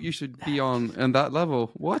the boat you should be on that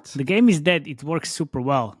level. What? The game is dead. It works super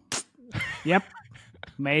well. Yep.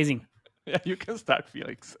 Amazing. Yeah, you can start,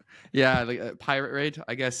 Felix. Yeah, Pirate Raid,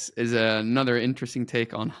 I guess, is another interesting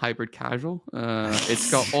take on hybrid casual.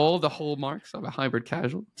 It's got all the hallmarks of a hybrid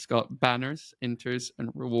casual. It's got banners, inters,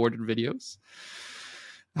 and rewarded videos.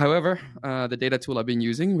 However, the data tool I've been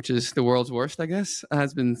using, which is the world's worst, I guess,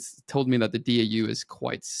 has been told me that the DAU is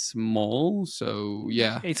quite small. So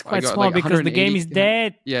yeah, it's quite small because the game is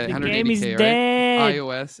dead. Yeah, the game is dead. Right?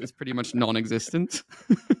 iOS is pretty much non-existent.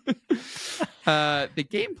 The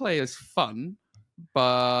gameplay is fun,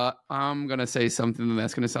 but I'm gonna say something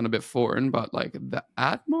that's gonna sound a bit foreign, but the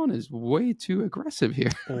admon is way too aggressive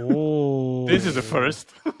here. Oh, this is a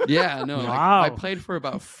first. Yeah, no, wow. I played for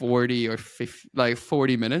about 40 or 50,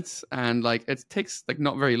 40 minutes, and it takes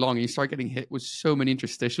not very long. And you start getting hit with so many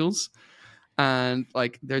interstitials, and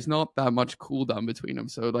there's not that much cooldown between them.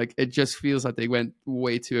 So it just feels like they went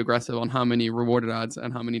way too aggressive on how many rewarded ads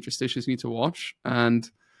and how many interstitials you need to watch. And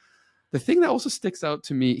the thing that also sticks out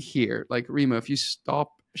to me here, Remo, if you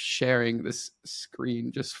stop sharing this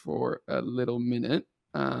screen just for a little minute.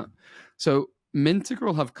 So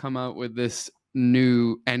Mintegral have come out with this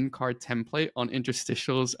new end card template on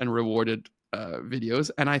interstitials and rewarded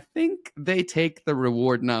videos. And I think they take the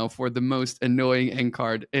reward now for the most annoying end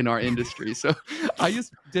card in our industry. So I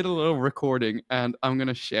just did a little recording and I'm going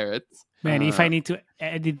to share it. Man, if I need to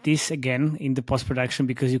edit this again in the post-production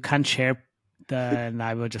because you can't share, then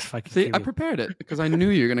I will just fucking see. I prepared it because I knew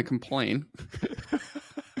you were going to complain.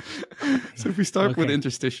 So if we start with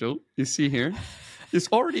interstitial, you see here, it's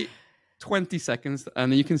already 20 seconds,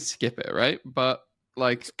 and you can skip it, right? But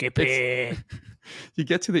skip it. You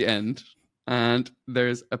get to the end, and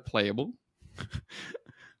there's a playable.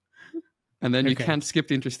 And then you can't skip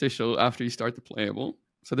the interstitial after you start the playable.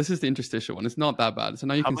 So this is the interstitial one. It's not that bad. So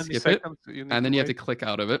now you can skip it, and then you have to click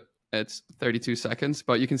out of it. It's 32 seconds,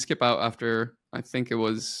 but you can skip out after, I think it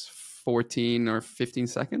was 14 or 15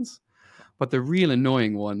 seconds. But the real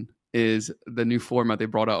annoying one is the new format they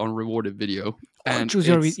brought out on rewarded video. And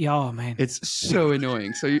man. It's so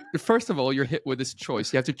annoying. So first of all, you're hit with this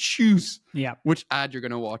choice. You have to choose which ad you're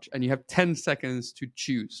going to watch, and you have 10 seconds to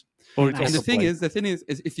choose. And the thing is,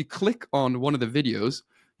 if you click on one of the videos,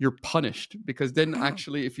 you're punished, because then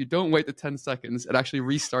actually, if you don't wait the 10 seconds, it actually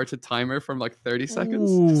restarts a timer from like 30 seconds.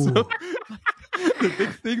 Ooh. So the big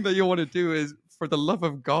thing that you want to do is, for the love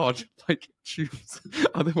of God, like, choose.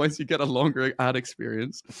 Otherwise, you get a longer ad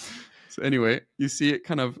experience. So anyway, you see it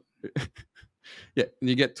kind of... and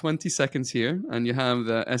you get 20 seconds here, and you have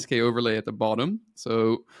the SK overlay at the bottom.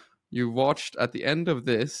 So you watched, at the end of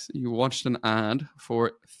this, you watched an ad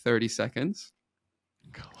for 30 seconds.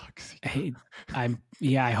 Hey,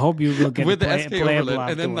 I hope you will get with the SK overlay.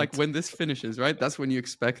 And then, like, when this finishes, right, that's when you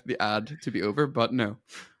expect the ad to be over. But no,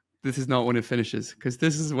 this is not when it finishes, because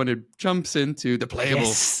this is when it jumps into the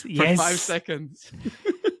playable for 5 seconds.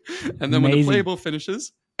 And then when the playable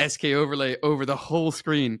finishes, SK overlay over the whole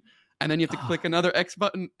screen. And then you have to click another X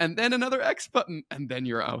button, and then another X button, and then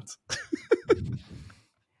you're out.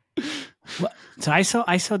 Well, so I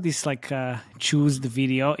saw this, like, choose the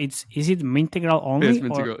video. Is it Mintegral only? It's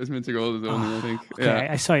Mintegral. It's Mintegral is the only, I think. Okay,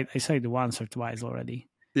 yeah. I saw it once or twice already.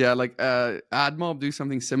 Yeah, like AdMob do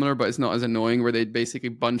something similar, but it's not as annoying, where they basically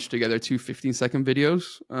bunch together two 15-second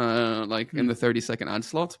videos, in the 30-second ad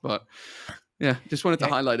slot. But yeah, just wanted to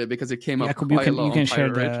highlight it because it came up quite a lot. You can share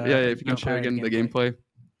if you can share again the gameplay.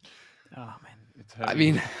 Oh man, I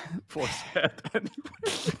mean,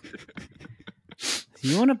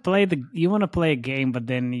 you want to play a game, but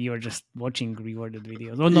then you're just watching rewarded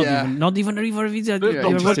videos. Or not even rewarded videos.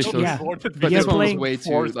 But this one was way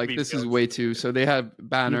too. Like, this is way too. So they have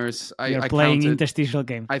banners. You're playing interstitial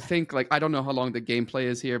game. I think, like, I don't know how long the gameplay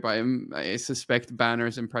is here, but I suspect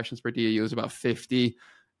banners impressions per DAU is about 50.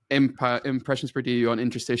 Impressions per DAU on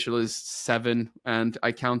interstitial is 7, and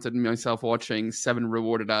I counted myself watching 7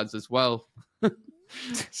 rewarded ads as well.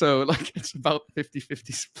 So, like, it's about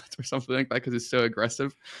 50-50 split or something like that, because it's so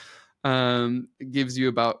aggressive. It gives you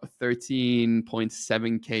about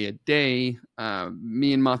 13.7k a day.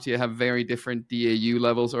 Me and Mattia have very different DAU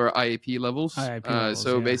levels, or IAP levels.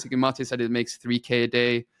 Basically, Mattia said it makes 3k a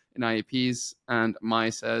day in IAPs, and Mai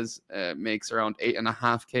says makes around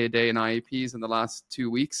 8.5k a day in IAPs in the last 2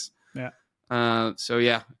 weeks. It's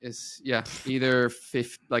either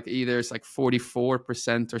it's like 44% or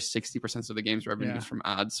 60% of the game's revenue is from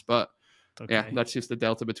ads. But that's just the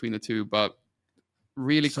delta between the two. But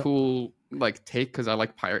really cool, like, take, because I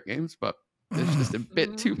like pirate games, but it's just a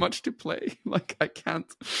bit too much to play. Like, I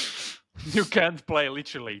can't. You can't play,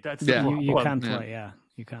 literally. That's the problem. You can't play. Yeah,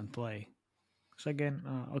 you can't play. So again,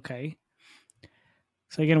 okay.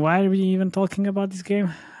 So again, why are we even talking about this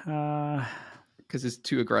game? Because it's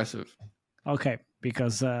too aggressive. Okay,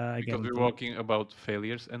 because we're talking about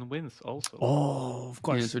failures and wins also. Oh, of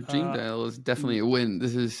course. Yeah, so Dreamdale is definitely a win.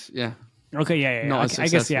 This is Okay, yeah. Not I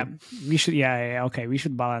guess we should. Okay, we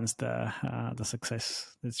should balance the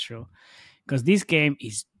success. That's true. Because this game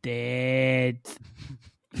is dead.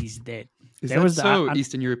 He's dead.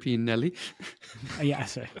 Eastern European Nelly? Yeah,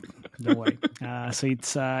 sorry. Don't worry. So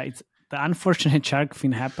it's the unfortunate shark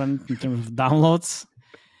thing happened in terms of downloads,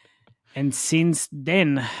 and since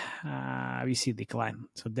then we see decline.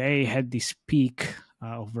 So they had this peak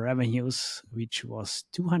of revenues, which was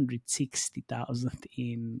 260,000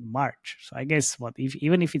 in March. So I guess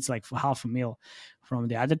even if it's like $500,000 from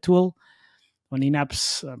the other tool on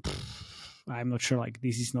in-apps, I'm not sure. Like,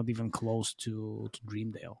 this is not even close to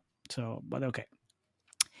Dreamdale. So, but okay.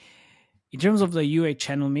 In terms of the UA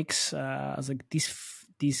channel mix, I was like,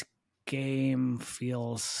 this game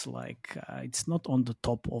feels like it's not on the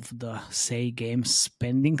top of the SayGames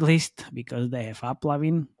spending list, because they have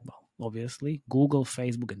Uplavin, well, obviously, Google,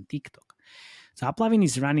 Facebook, and TikTok. So Uplavin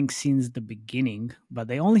is running since the beginning, but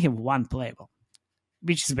they only have one playable,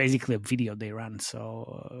 which is basically a video they run.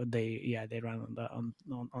 So they run on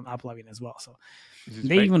Uplavin as well. So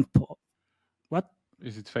they fake? Even what?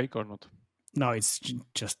 Is it fake or not? No, it's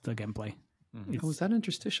just the gameplay. Mm-hmm. Was that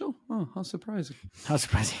interstitial? Oh, how surprising! How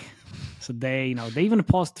surprising! So they even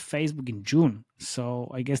post Facebook in June. So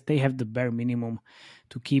I guess they have the bare minimum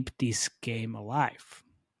to keep this game alive.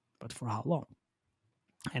 But for how long?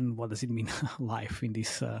 And what does it mean, alive in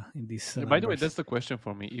this? By the way, that's the question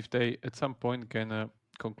for me. If they at some point can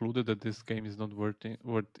concluded that this game is not worth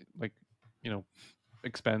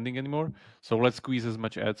expanding anymore. So let's squeeze as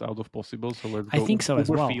much ads out of possible. So let's I go think so as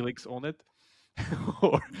Uber well. Felix on it.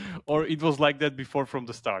 or it was like that before from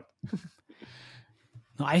the start.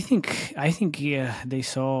 No, I think they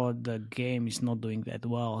saw the game is not doing that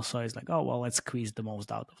well, so it's like, oh well, let's squeeze the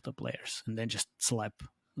most out of the players, and then just slap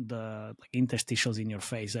the like interstitials in your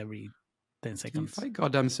face every 10 Can you seconds. fight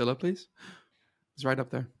goddamn Scylla, please? He's right up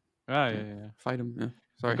there. Yeah. Fight him. Yeah.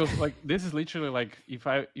 Sorry. Because like this is literally like if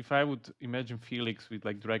I would imagine Felix with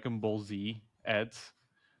like Dragon Ball Z ads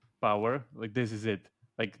power, like this is it.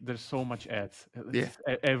 Like there's so much ads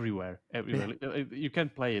everywhere. You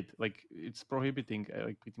can't play it. Like it's prohibiting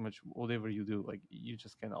like pretty much whatever you do. Like you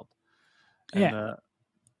just cannot. And,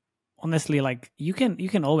 honestly, like you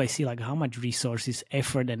can always see like how much resources,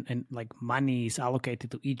 effort, and like money is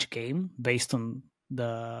allocated to each game based on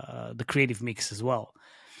the creative mix as well,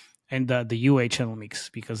 and the UA channel mix,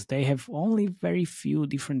 because they have only very few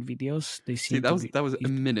different videos. They seem that was a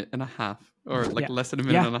minute and a half, or like less than a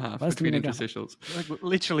minute and a half between interstitials. Like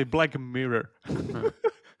literally Black Mirror.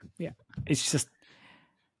 Yeah, it's just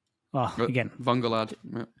again Vungolad.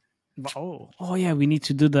 Yeah. Oh yeah, we need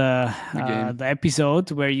to do the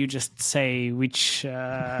episode where you just say which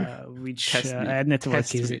network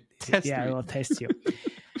is it. I will test you.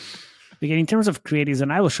 Again, in terms of creatives,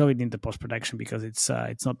 and I will show it in the post-production because it's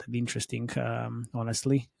not that interesting,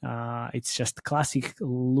 honestly. It's just classic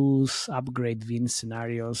lose, upgrade, win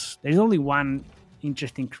scenarios. There's only one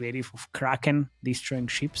interesting creative of Kraken destroying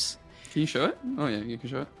ships. Can you show it? Oh yeah, you can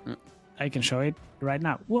show it. Yeah. I can show it right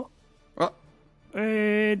now. Whoa. What?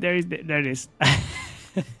 There it is.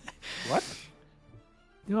 What?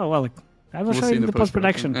 Oh well, I will show see it in the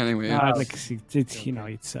post-production. Anyway,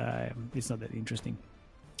 it's not that interesting.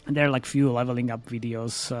 And there are like few leveling up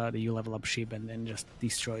videos that you level up ship and then just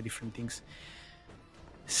destroy different things.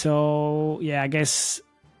 So yeah, I guess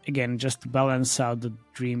again, just to balance out the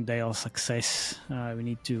Dreamdale success, we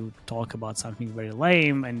need to talk about something very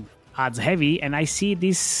lame and ads heavy. And I see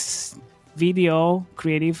this video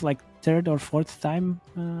creative like third or fourth time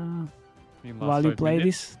while you play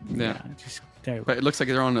this. Yeah. Just terrible. But it looks like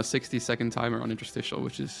they're on a 60-second timer on interstitial,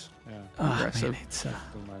 which is impressive. Man,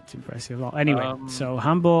 it's impressive. Well, anyway, so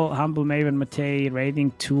humble Maven Matei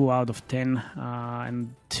rating 2 out of 10,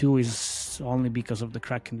 and 2 is only because of the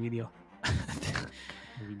Kraken video.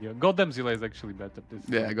 Goddamn Zilla is actually better.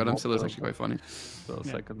 Goddamn Zilla is actually quite funny. So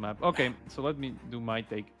second map. Okay, so let me do my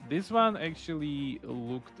take. This one actually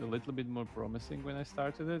looked a little bit more promising when I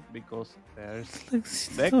started it because there's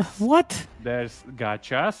decks, what? There's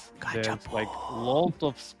gachas. There's like lot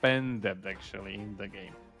of spend depth actually in the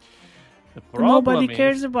game. The problem Nobody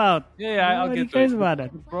cares about. Yeah, Nobody cares about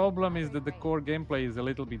it. The problem is that the core gameplay is a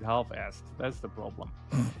little bit half-assed. That's the problem.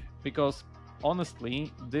 Because honestly,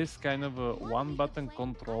 this kind of a one-button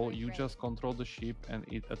control, you just control the ship and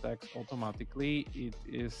it attacks automatically. It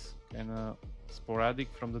is kind of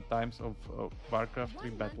sporadic from the times of Warcraft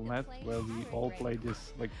 3 Battle.net, where we all play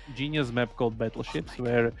this like genius map called Battleships,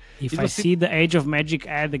 where if I see the Age of Magic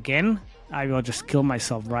ad again, I will just kill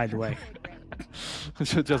myself right away.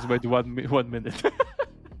 Just wait 1 minute.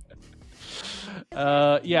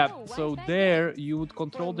 So there you would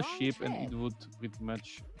control the ship and it would pretty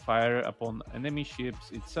much fire upon enemy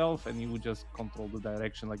ships itself, and you would just control the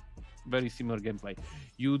direction, like very similar gameplay.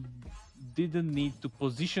 You didn't need to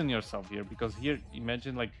position yourself here, because here,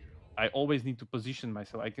 imagine like I always need to position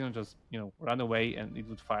myself. I cannot just run away and it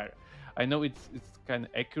would fire. I know it's kind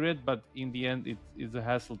of accurate, but in the end it's a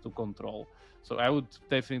hassle to control. So I would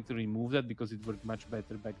definitely remove that because it worked much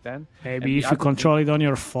better back then. Maybe if you control it on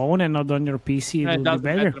your phone and not on your PC, it will be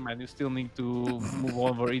better. Man. You still need to move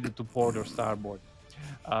over either to port or starboard.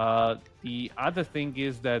 The other thing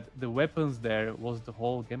is that the weapons there was the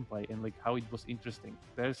whole gameplay and like how it was interesting.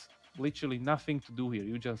 There's literally nothing to do here.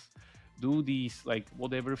 You just do these like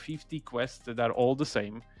whatever 50 quests that are all the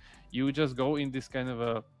same. You just go in this kind of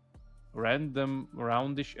a random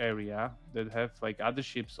roundish area that have like other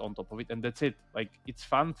ships on top of it, and that's it. Like it's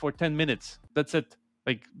fun for 10 minutes. That's it.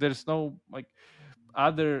 Like there's no like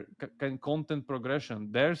other content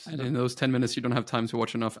progression. And in those 10 minutes you don't have time to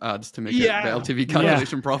watch enough ads to make the LTV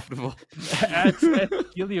calculation profitable. ads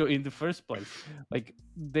kill you in the first place. Like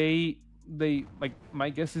they like, my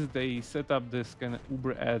guess is they set up this kind of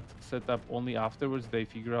Uber ad setup only afterwards. They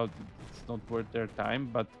figure out it's not worth their time,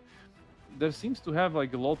 but there seems to have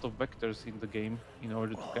like a lot of vectors in the game in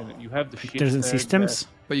order to kind of, you have the vectors and systems.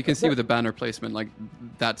 But you can see with the banner placement, like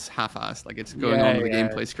that's half-assed. Like it's going on the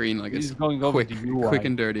gameplay screen. Like it's going over the UI. Quick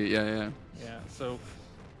and dirty. Yeah. So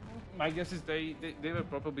my guess is they were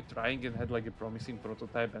probably trying and had like a promising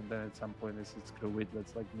prototype, and then at some point they said, screw it,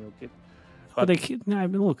 let's like milk it. But no, I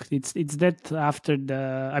mean, look, it's that after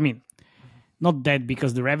the. I mean, not that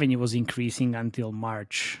because the revenue was increasing until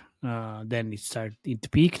March. Then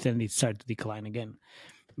it peaked and it started to decline again.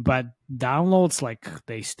 But downloads, like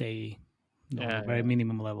they stay on a very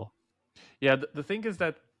minimum level. Yeah, the thing is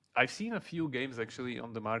that I've seen a few games actually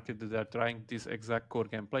on the market that are trying this exact core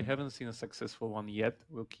gameplay. Haven't seen a successful one yet.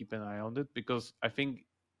 We'll keep an eye on it because I think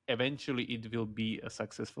eventually it will be a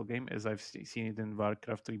successful game, as I've seen it in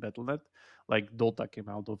Warcraft 3 Battle.net. Like Dota came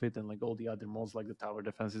out of it and like all the other mods like the tower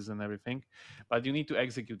defenses and everything. But you need to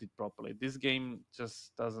execute it properly. This game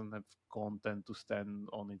just doesn't have content to stand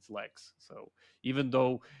on its legs. So even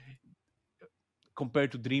though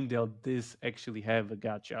compared to Dreamdale, this actually have a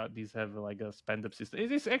gacha. These have like a spend up system.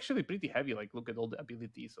 It is actually pretty heavy. Like look at all the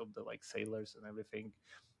abilities of the like sailors and everything.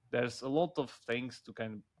 There's a lot of things to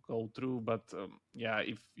kind of go through, but yeah,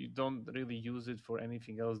 if you don't really use it for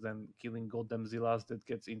anything else than killing goddamn Zillas that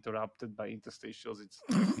gets interrupted by interstitials, it's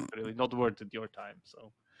really not worth it your time.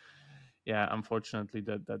 So yeah, unfortunately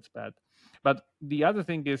that's bad. But the other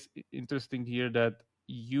thing is interesting here that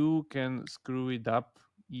you can screw it up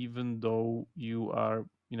even though you are,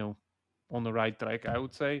 on the right track, I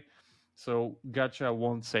would say. So gacha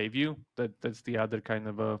won't save you. That's the other kind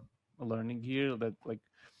of a learning here, that like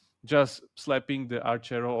just slapping the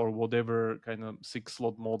Archero or whatever kind of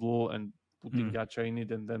 6-slot model and putting gacha in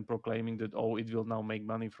it and then proclaiming that, oh, it will now make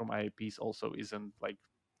money from IAPs also isn't like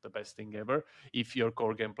the best thing ever if your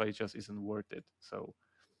core gameplay just isn't worth it. So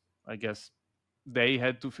I guess they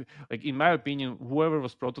had to like, in my opinion, whoever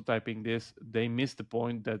was prototyping this, they missed the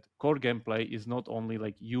point that core gameplay is not only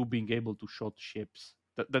like you being able to shot ships.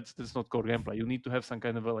 That's not core gameplay. You need to have some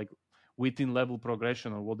kind of a like within level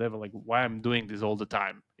progression or whatever. Like, why I'm doing this all the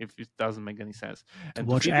time if it doesn't make any sense. And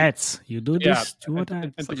watch ads. You do this to watch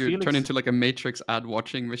ads. It's like you turn into like a Matrix ad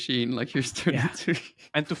watching machine. Like you're turning into.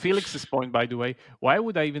 And to Felix's point, by the way, why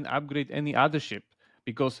would I even upgrade any other ship?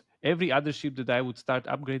 Because every other ship that I would start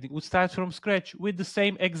upgrading would start from scratch with the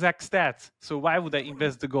same exact stats. So why would I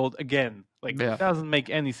invest the gold again? Like, it doesn't make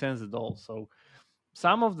any sense at all. So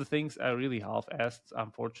some of the things are really half-assed,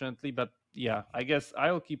 unfortunately. But yeah, I guess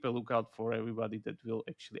I'll keep a lookout for everybody that will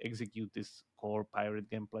actually execute this core pirate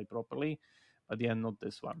gameplay properly. But yeah, not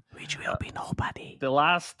this one. Which will be nobody. The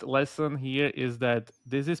last lesson here is that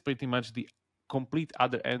this is pretty much the complete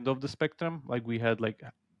other end of the spectrum. Like we had like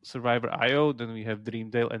Survivor IO, then we have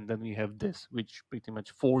Dreamdale, and then we have this, which pretty much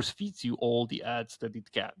force feeds you all the ads that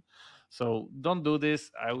it can. So don't do this.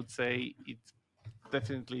 I would say it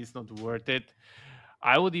definitely is not worth it.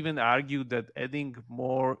 I would even argue that adding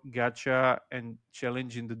more gacha and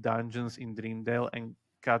challenge in the dungeons in Dreamdale and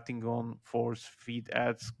cutting on force feed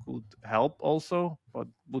ads could help also, but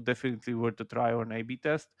would definitely worth a try or an A/B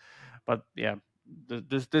test. But yeah,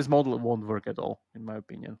 this model won't work at all, in my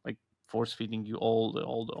opinion. Like force feeding you all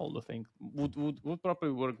the things would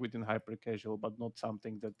probably work within hyper casual, but not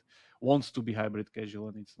something that wants to be hybrid casual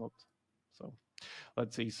and it's not. So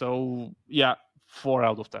let's see. So yeah, 4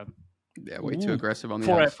 out of 10. Yeah, way too aggressive on the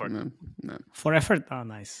for ads. effort. No. For effort. Oh,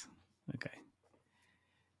 nice. Okay.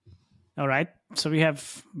 All right. So we had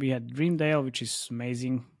Dreamdale, which is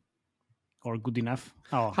amazing or good enough.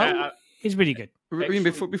 Oh, it's pretty good. I mean,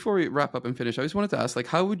 before we wrap up and finish, I just wanted to ask, like,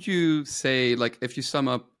 how would you say, like, if you sum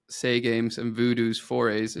up SayGames and Voodoo's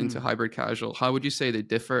forays into hybrid casual, how would you say they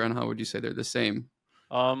differ, and how would you say they're the same?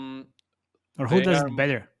 Or who does it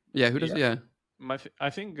better? Yeah, who does? Yeah, I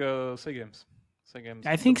think SayGames.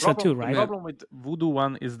 I think so too, right? The problem with Voodoo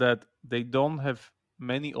one is that they don't have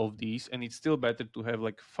many of these, and it's still better to have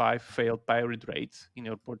like 5 failed pirate raids in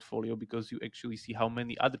your portfolio because you actually see how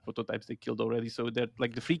many other prototypes they killed already. So that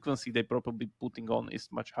like the frequency they probably putting on is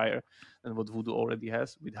much higher than what Voodoo already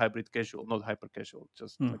has with hybrid casual, not hyper casual.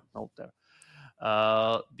 Just like note there.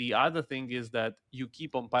 The other thing is that you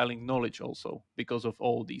keep on piling knowledge also because of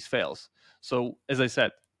all these fails. So as I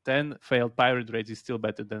said, 10 failed pirate raids is still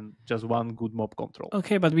better than just 1 good mob control.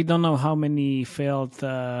 Okay, but we don't know how many failed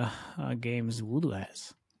games Voodoo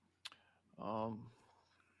has.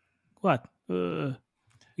 What?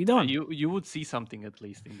 We don't. You would see something at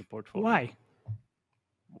least in the portfolio.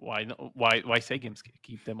 Why? Why SayGames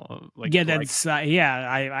keep them on? Like, yeah, that's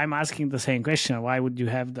I'm asking the same question. Why would you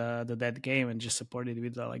have the dead game and just support it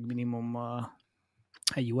with like minimum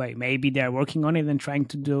UA? Maybe they're working on it and trying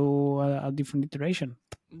to do a different iteration.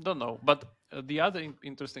 Don't know, but the other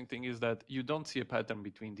interesting thing is that you don't see a pattern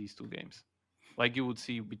between these two games, like you would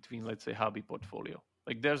see between, let's say, Hobby portfolio.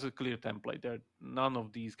 Like there's a clear template there. None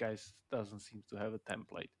of these guys doesn't seem to have a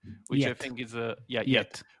template, which I think is a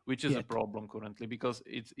which is a problem currently, because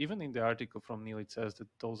it's even in the article from Neil. It says that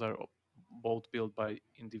those are both built by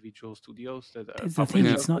individual studios that are. It's the thing.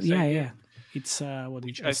 It's not. Yeah. It's what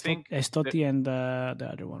Which is I think Estoti and the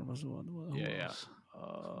other one was what? yeah.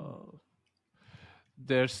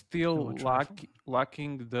 They're still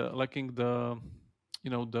lacking the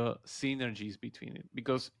the synergies between it,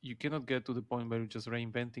 because you cannot get to the point where you're just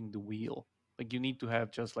reinventing the wheel. Like you need to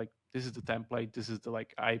have just like, this is the template, this is the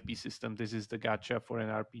like IP system, this is the gacha for an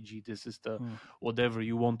RPG, this is the whatever.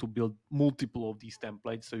 You want to build multiple of these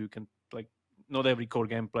templates so you can like, not every core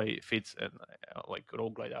gameplay fits an like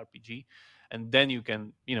roguelite RPG, and then you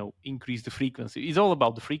can increase the frequency. It's all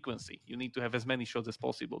about the frequency. You need to have as many shots as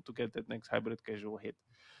possible to get that next hybrid casual hit.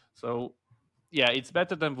 So yeah, it's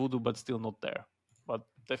better than Voodoo, but still not there. But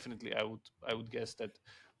definitely, I would guess that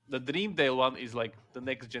the Dreamdale one is like the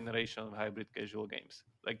next generation of hybrid casual games.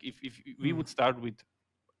 Like if we would start with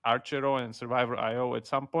Archero and Survivor IO at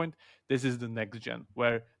some point, this is the next gen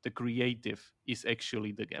where the creative is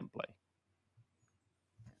actually the gameplay.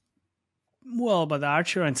 Well, but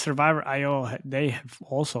Archer and Survivor IO, they have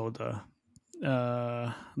also the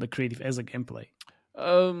creative as a gameplay.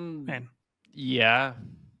 Man. Yeah.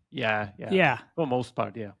 For most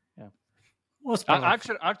part, yeah. Most part.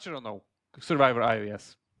 Archer, no. Survivor IO,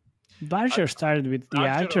 yes. But Archer started with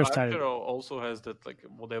Archer started. Archer also has that like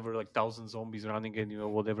whatever, like 1,000 zombies running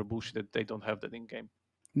and whatever bullshit that they don't have that in game.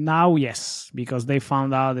 Now, yes, because they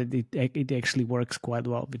found out that it actually works quite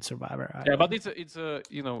well with Survivor. Yeah, but it's a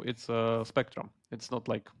spectrum. It's not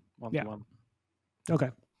like 1-to-1. Okay.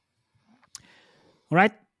 All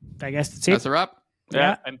right. I guess that's it. That's a wrap.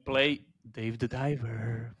 Yeah, and play Dave the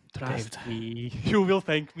Diver. Trust me, you will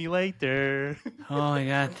thank me later. Oh my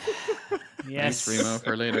god. Yes. Thanks, Remo,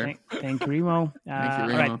 for later. Thank you, Remo. Thank you,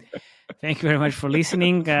 Remo. All right. Thank you very much for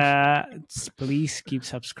listening. Please keep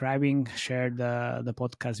subscribing. Share the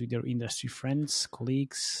podcast with your industry friends,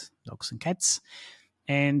 colleagues, dogs and cats.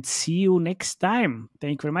 And see you next time.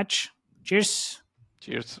 Thank you very much. Cheers.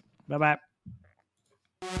 Cheers. Bye-bye.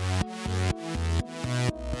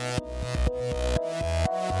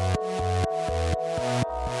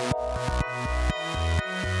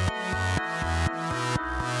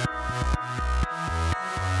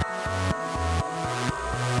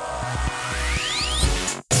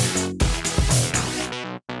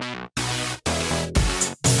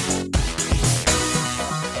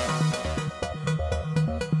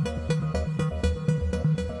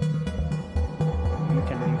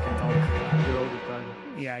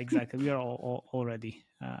 Yeah, exactly. We are all already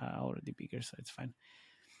bigger, so it's fine.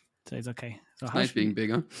 So it's okay. So It's nice being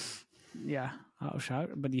big, huh? Yeah,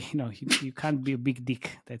 but you can't be a big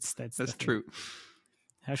dick. That's true.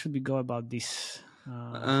 How should we go about this?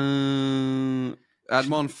 Admon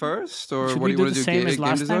first, or should what do we you want to do? Same as game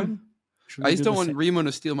last design? time? I just don't want Remo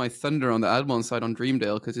to steal my thunder on the Admon side on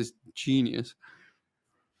Dreamdale because it's genius.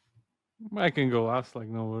 I can go last, like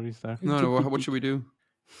no worries there. No. What should we do?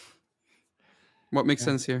 What makes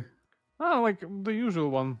sense here? Oh, like the usual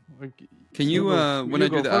one. Like, can you, when I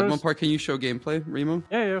do the Admon part, can you show gameplay, Remo?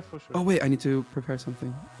 Yeah, for sure. Oh wait, I need to prepare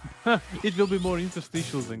something. It will be more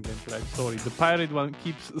interstitial than gameplay. Sorry, the pirate one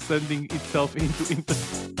keeps sending itself into